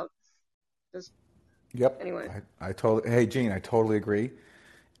something about. Yep. Anyway, Hey, Gene, I totally agree,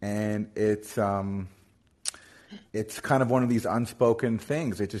 and it's kind of one of these unspoken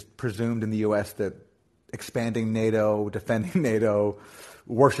things. It's just presumed in the U.S. that expanding NATO, defending NATO,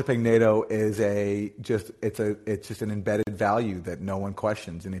 worshiping NATO is it's just an embedded value that no one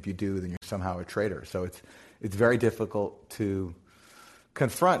questions, and if you do, then you're somehow a traitor. So it's very difficult to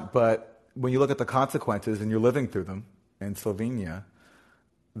confront. But when you look at the consequences and you're living through them in Slovenia,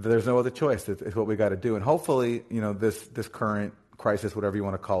 there's no other choice. It's what we got to do, and hopefully, this current crisis, whatever you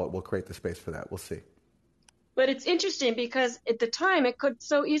want to call it, will create the space for that. We'll see. But it's interesting because at the time it could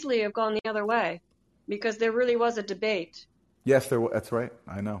so easily have gone the other way, because there really was a debate. Yes, that's right.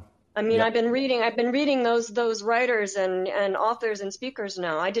 I know. I mean, yep. I've been reading those writers and authors and speakers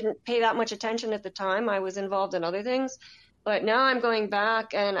now. I didn't pay that much attention at the time. I was involved in other things. But now I'm going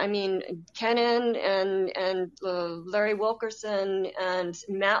back, and I mean, Kennan and Larry Wilkerson and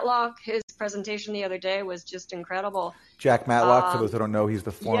Matlock, his presentation the other day was just incredible. Jack Matlock, for those who don't know, he's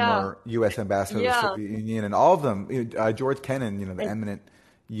the former U.S. ambassador to the Soviet Union, and all of them, George Kennan, the eminent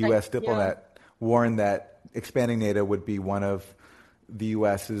U.S. diplomat, warned that expanding NATO would be one of the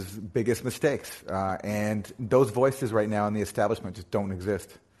U.S.'s biggest mistakes. And those voices right now in the establishment just don't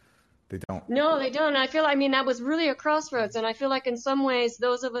exist. They don't. No, they don't. I mean, that was really a crossroads. And I feel like in some ways,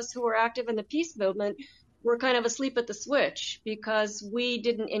 those of us who were active in the peace movement were kind of asleep at the switch because we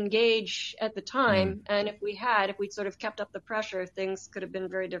didn't engage at the time. And if we'd sort of kept up the pressure, things could have been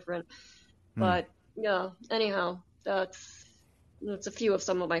very different. But yeah, anyhow, that's a few of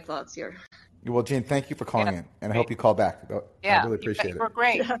some of my thoughts here. Well, Jean, thank you for calling in. And I hope you call back. I really appreciate it. We're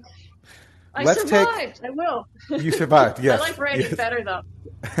great. Yeah. I survived. I will. You survived, yes. I like writing better, though.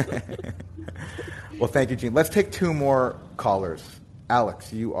 Well, thank you, Jean. Let's take two more callers.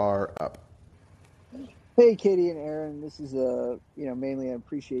 Alex, you are up. Hey, Katie and Aaron. This is mainly an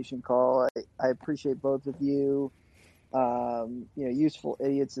appreciation call. I appreciate both of you. Useful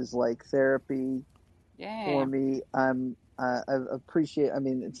Idiots is like therapy. for me. I appreciate. I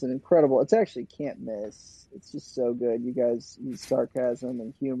mean, it's an incredible. It's actually can't miss. It's just so good. You guys use sarcasm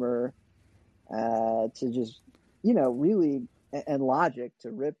and humor to just, really and logic to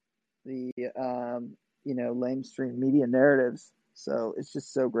rip the lamestream media narratives. So it's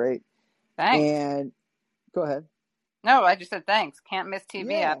just so great. Thanks. And go ahead. No, I just said thanks. Can't miss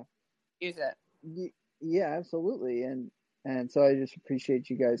TV. Yeah. Use it. Yeah, absolutely. And so I just appreciate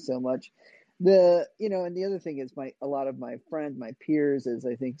you guys so much. And the other thing is a lot of my friends, my peers, as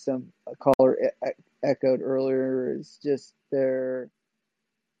I think some caller echoed earlier, is just their,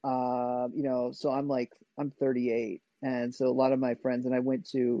 so I'm 38. And so a lot of my friends, and a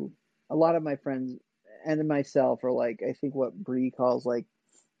lot of my friends and myself are like, I think what Bree calls like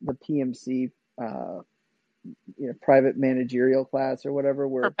the PMC, private managerial class or whatever.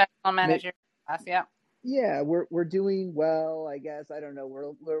 Professional managerial class, yeah. Yeah, we're doing well, I guess. I don't know.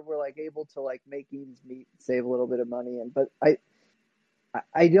 We're like able to like make ends meet, save a little bit of money, but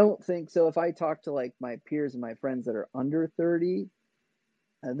I don't think so. If I talk to like my peers and my friends that are under 30,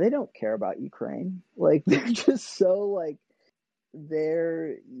 they don't care about Ukraine. Like they're just so like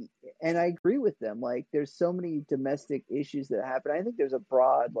and I agree with them. Like there's so many domestic issues that happen. I think there's a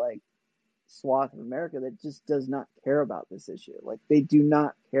broad like swath of America that just does not care about this issue. Like they do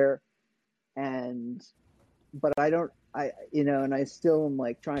not care. But and I still am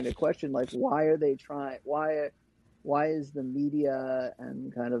like trying to question, like, why are they trying, why is the media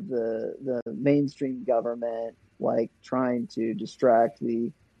and kind of the mainstream government like trying to distract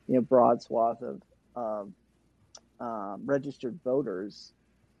the, broad swath of registered voters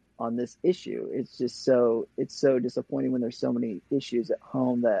on this issue? It's just so disappointing when there's so many issues at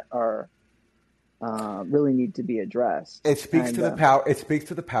home that are really need to be addressed. It speaks to the power. It speaks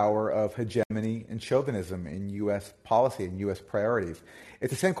to the power of hegemony and chauvinism in U.S. policy and U.S. priorities.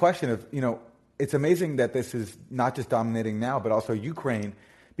 It's the same question of, it's amazing that this is not just dominating now, but also Ukraine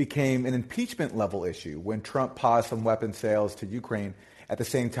became an impeachment level issue when Trump paused some weapon sales to Ukraine at the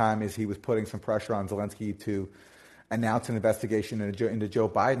same time as he was putting some pressure on Zelensky to announce an investigation into Joe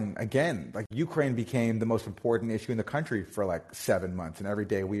Biden. Again, like Ukraine became the most important issue in the country for like 7 months, and every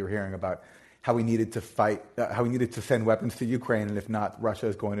day we were hearing about how we needed to fight, how we needed to send weapons to Ukraine, and if not, Russia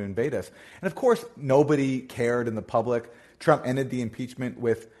is going to invade us. And of course, nobody cared in the public. Trump ended the impeachment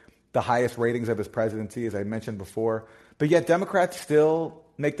with the highest ratings of his presidency, as I mentioned before. But yet Democrats still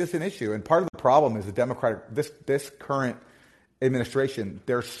make this an issue. And part of the problem is this current administration,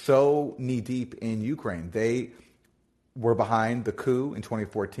 they're so knee-deep in Ukraine. They were behind the coup in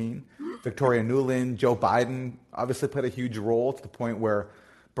 2014. Victoria Nuland, Joe Biden obviously played a huge role to the point where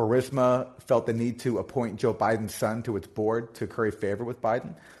Burisma felt the need to appoint Joe Biden's son to its board to curry favor with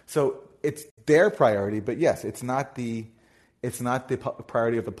Biden. So it's their priority, but yes, it's not the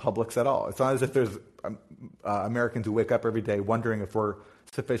priority of the publics at all. It's not as if there's Americans who wake up every day wondering if we're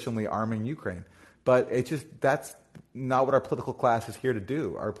sufficiently arming Ukraine. But that's not what our political class is here to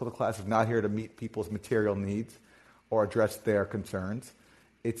do. Our political class is not here to meet people's material needs or address their concerns.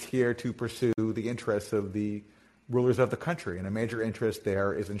 It's here to pursue the interests of the rulers of the country, and a major interest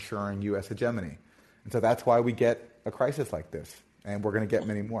there is ensuring U.S. hegemony. And so that's why we get a crisis like this, and we're going to get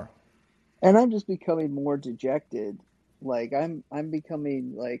many more. And I'm just becoming more dejected. Like I'm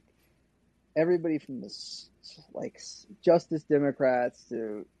becoming like everybody from the like Justice Democrats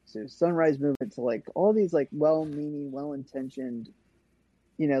to Sunrise Movement to like all these like well-meaning, well-intentioned,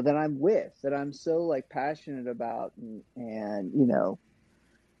 that I'm with, that I'm so like passionate about and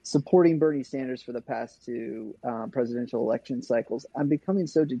supporting Bernie Sanders for the past two presidential election cycles. I'm becoming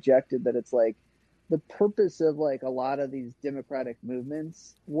so dejected that it's like the purpose of like a lot of these democratic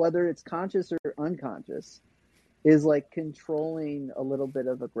movements, whether it's conscious or unconscious, is like controlling a little bit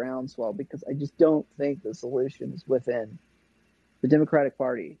of a groundswell, because I just don't think the solution is within the Democratic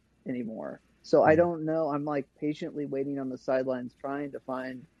Party anymore. So I don't know. I'm like patiently waiting on the sidelines, trying to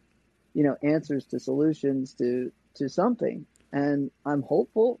find, answers to solutions to something. And I'm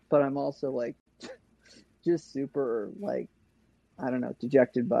hopeful, but I'm also like just super like, I don't know,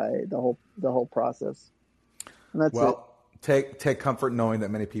 dejected by the whole process. And that's it. Take comfort knowing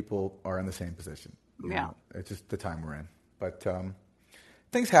that many people are in the same position. Yeah. It's just the time we're in. But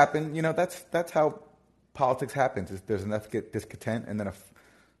things happen. That's how politics happens. There's enough discontent, and then if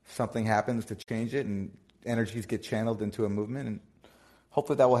something happens to change it, and energies get channeled into a movement, and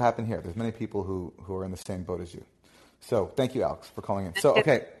hopefully that will happen here. There's many people who are in the same boat as you. So thank you, Alex, for calling in. So,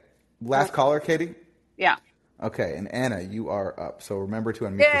 okay, last caller, Katie? Yeah. Okay, and Anna, you are up. So remember to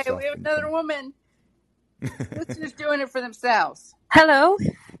unmute yourself. Yeah, we have another woman. Listeners doing it for themselves. Hello.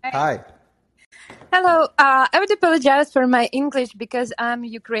 Hi. Hello. I would apologize for my English because I'm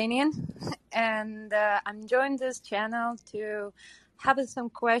Ukrainian, and I'm joining this channel to have some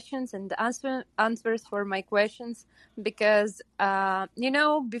questions and answers for my questions because,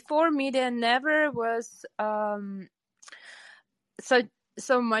 before media never was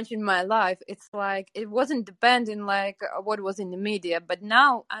so much in my life. It's like it wasn't depending like what was in the media. But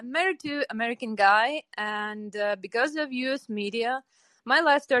now I'm married to American guy, and because of US media, my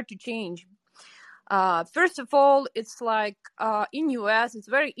life started to change. First of all, it's like in US, it's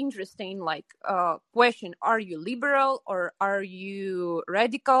very interesting, like question, are you liberal or are you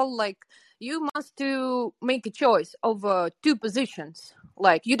radical? Like you must to make a choice of two positions.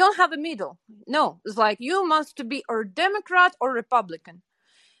 Like you don't have a middle. No, it's like you must be or Democrat or Republican.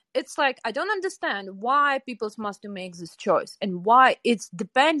 It's like I don't understand why people must make this choice and why it's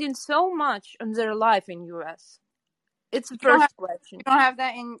depending so much on their life in US. It's the first question. You don't have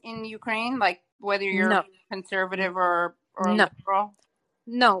that in Ukraine, like whether you're conservative or liberal?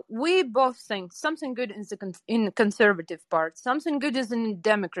 No, we both think something good is in the conservative part, something good is in the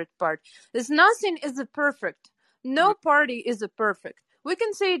Democrat part. There's nothing is a perfect. No party is a perfect. We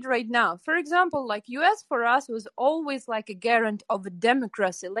can say it right now. For example, like US for us was always like a guarantee of a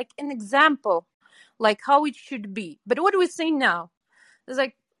democracy, like an example, like how it should be. But what do we see now? It's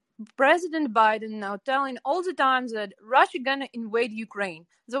like President Biden now telling all the times that Russia gonna invade Ukraine.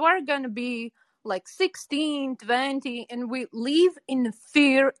 The war gonna be like 16, 20, and we live in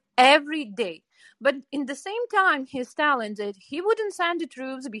fear every day. But in the same time, he's telling that he wouldn't send the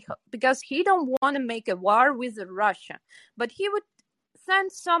troops because he don't want to make a war with Russia. But he would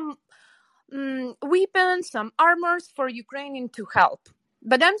send some weapons, some armors for Ukrainian to help.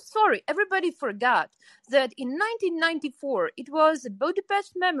 But I'm sorry, everybody forgot that in 1994, it was the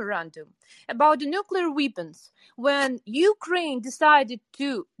Budapest Memorandum about the nuclear weapons when Ukraine decided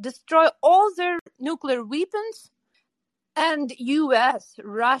to destroy all their nuclear weapons, and US,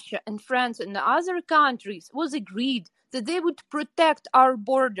 Russia, and France and the other countries was agreed that they would protect our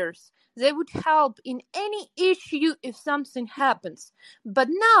borders. They would help in any issue if something happens. But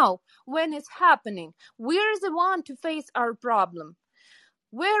now, when it's happening, we're the one to face our problem.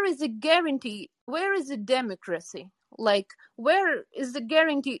 Where is the guarantee? Where is the democracy? Like, where is the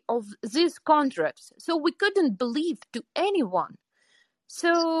guarantee of these contracts? So we couldn't believe to anyone.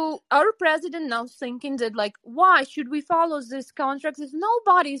 So our president now thinking that, like, why should we follow these contracts if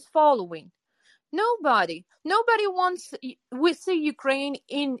nobody is following? Nobody wants. We see Ukraine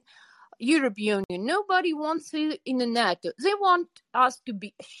in European Union. Nobody wants it in the NATO. They want us to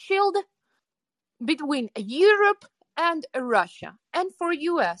be a shield between Europe and Russia. And for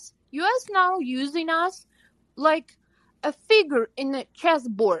US now using us like a figure in a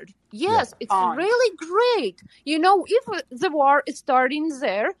chessboard. Yes, it's really great. If the war is starting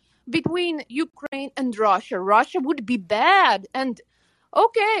there between Ukraine and Russia would be bad. And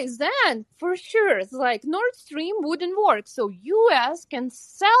okay, then for sure, it's like Nord Stream wouldn't work. So US can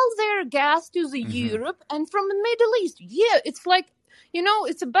sell their gas to the Europe and from the Middle East. Yeah, it's like,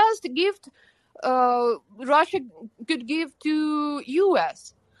 it's the best gift Russia could give to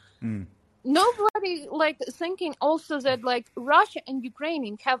US. Nobody like thinking also that like Russia and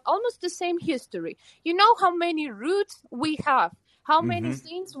Ukraine have almost the same history. You know how many routes we have, how many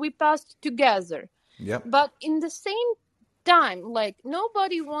things we passed together. Yep. But in the same time, like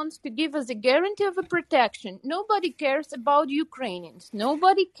nobody wants to give us a guarantee of a protection. Nobody cares about Ukrainians.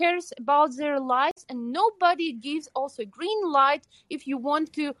 Nobody cares about their lives, and nobody gives also green light if you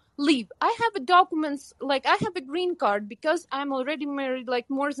want to leave. I have documents, like I have a green card because I'm already married like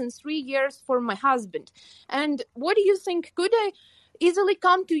more than 3 years for my husband. And what do you think? Could I easily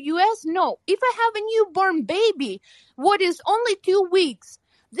come to US? No. If I have a newborn baby, what is only 2 weeks,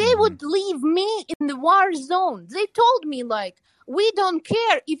 they would leave me in the war zone. They told me, like, we don't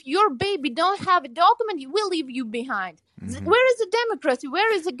care if your baby don't have a document, we'll leave you behind. Where is the democracy?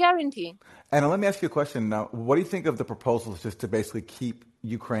 Where is the guarantee? And let me ask you a question now. What do you think of the proposals just to basically keep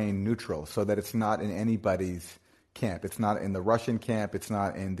Ukraine neutral so that it's not in anybody's camp? It's not in the Russian camp. It's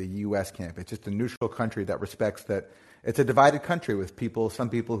not in the U.S. camp. It's just a neutral country that respects that it's a divided country with some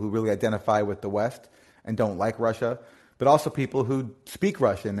people who really identify with the West and don't like Russia, but also people who speak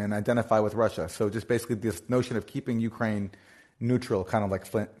Russian and identify with Russia. So just basically this notion of keeping Ukraine neutral, kind of like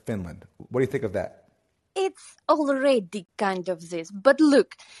Finland. What do you think of that? It's already kind of this. But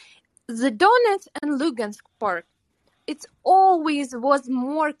look, the Donetsk and Lugansk part, It always was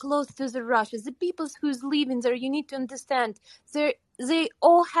more close to the Russia. The people who's living there, you need to understand, they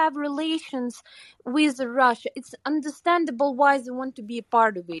all have relations with Russia. It's understandable why they want to be a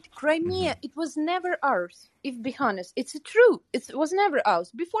part of it. Crimea, it was never ours, if be honest. It's true. It was never ours.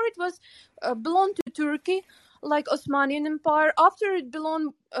 Before it was belonged to Turkey, like Osmanian Empire. After it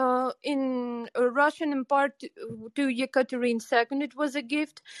belonged in Russian Empire to Yekaterin II, it was a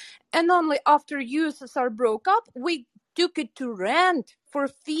gift. And only after USSR broke up, we took it to rent for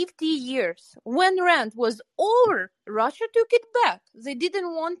 50 years. When rent was over, Russia took it back. They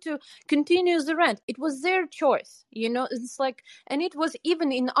didn't want to continue the rent. It was their choice. It's like, and it was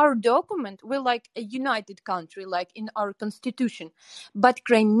even in our document, we're like a united country, like in our constitution. But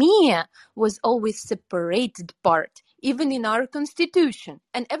Crimea was always separated part, even in our constitution.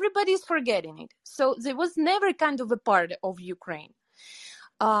 And everybody's forgetting it. So there was never kind of a part of Ukraine.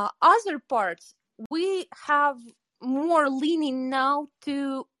 Other parts, we have more leaning now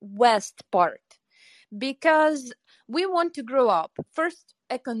to west part because we want to grow up first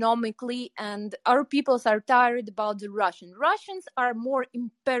economically, and our peoples are tired about the Russians are more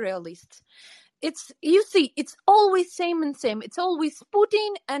imperialists. It's always same and same. It's always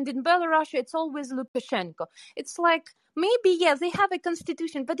Putin, and in Belarus it's always Lukashenko. It's like, maybe they have a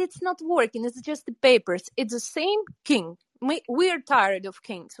constitution, but it's not working. It's just the papers. It's the same king. We're tired of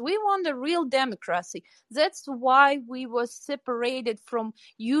kings. We want a real democracy. That's why we was separated from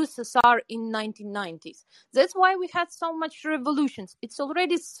USSR in 1990s. That's why we had so much revolutions. It's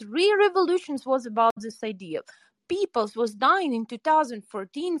already 3 revolutions was about this idea. Peoples was dying in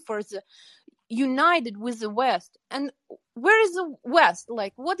 2014 for the united with the West. And where is the West?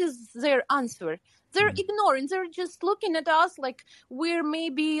 Like, what is their answer? They're ignoring. They're just looking at us like we're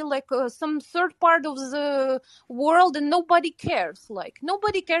maybe like some third part of the world, and nobody cares. Like,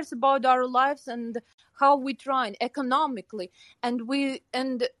 nobody cares about our lives and how we try economically, and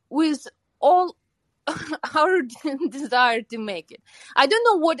with all our desire to make it. I don't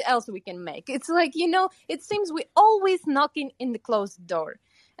know what else we can make. It's like, it seems we're always knocking in the closed door,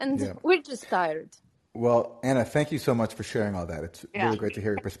 and we're just tired. Well, Anna, thank you so much for sharing all that. It's really great to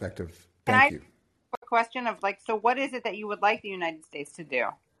hear your perspective. Thank you. A question of so what is it that you would like the United States to do?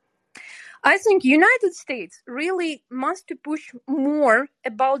 I think United States really must to push more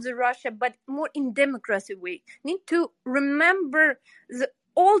about the Russia, but more in democracy way. Need to remember the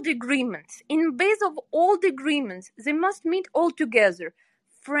old agreements. In base of old agreements, they must meet all together.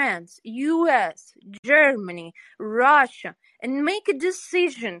 France, US, Germany, Russia, and make a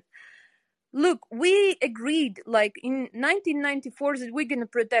decision. Look, we agreed like in 1994 that we're going to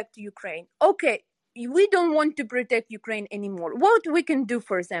protect Ukraine. Okay, we don't want to protect Ukraine anymore. What we can do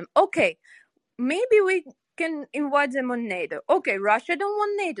for them? Okay, maybe we can invite them on NATO. Okay, Russia don't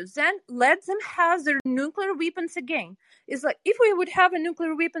want NATO. Then let them have their nuclear weapons again. It's like, if we would have a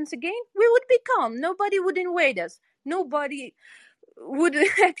nuclear weapons again, we would be calm. Nobody would invade us. Nobody would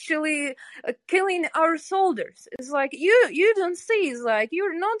actually killing our soldiers. It's like, you don't see, it's like,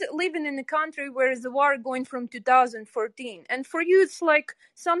 you're not living in a country where the war going from 2014, and for you it's like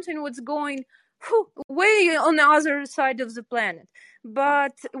something was going way on the other side of the planet.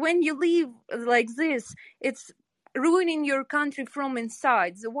 But when you live like this, it's ruining your country from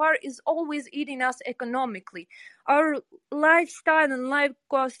inside. The war is always eating us economically. Our lifestyle and life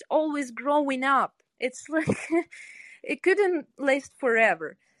cost always growing up. It's like it couldn't last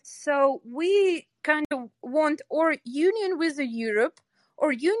forever. So we kind of want or union with Europe,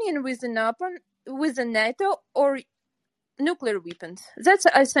 or union with the NATO, or nuclear weapons. That's,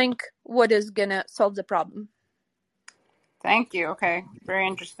 I think, what is gonna solve the problem. Thank you. Okay, very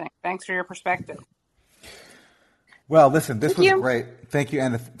interesting. Thanks for your perspective. Well, listen, this was great. Thank you,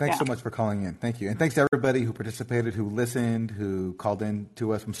 Anna. Thanks so much for calling in. Thank you. And thanks to everybody who participated, who listened, who called in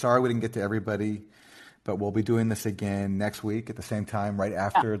to us. I'm sorry we didn't get to everybody, but we'll be doing this again next week at the same time, right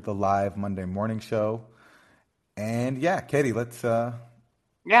after the live Monday morning show. And Katie, let's wrap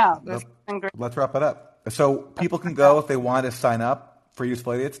it up. So people can go if they want to sign up for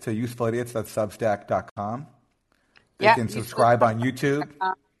Useful Idiots to usefulidiots.substack.com. They can subscribe on YouTube.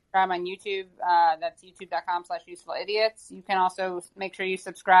 Subscribe on YouTube. That's youtube.com/usefulidiots. You can also make sure you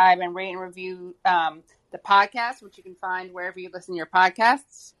subscribe and rate and review the podcast, which you can find wherever you listen to your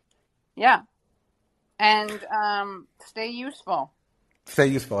podcasts. Yeah. And stay useful. Stay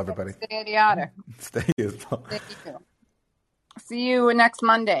useful, everybody. Stay idiotic. Stay useful. Stay useful. See you next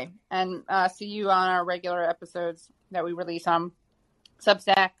Monday, and see you on our regular episodes that we release on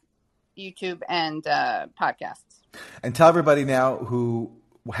Substack, YouTube, and podcasts. And tell everybody now who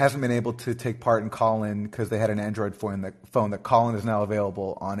hasn't been able to take part in Call-In because they had an Android phone that Call-In is now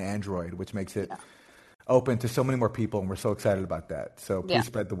available on Android, which makes it open to so many more people, and we're so excited about that. So please Yeah.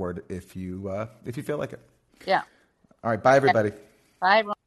 spread the word if you feel like it. Yeah. All right. Bye, everybody. Bye, everyone.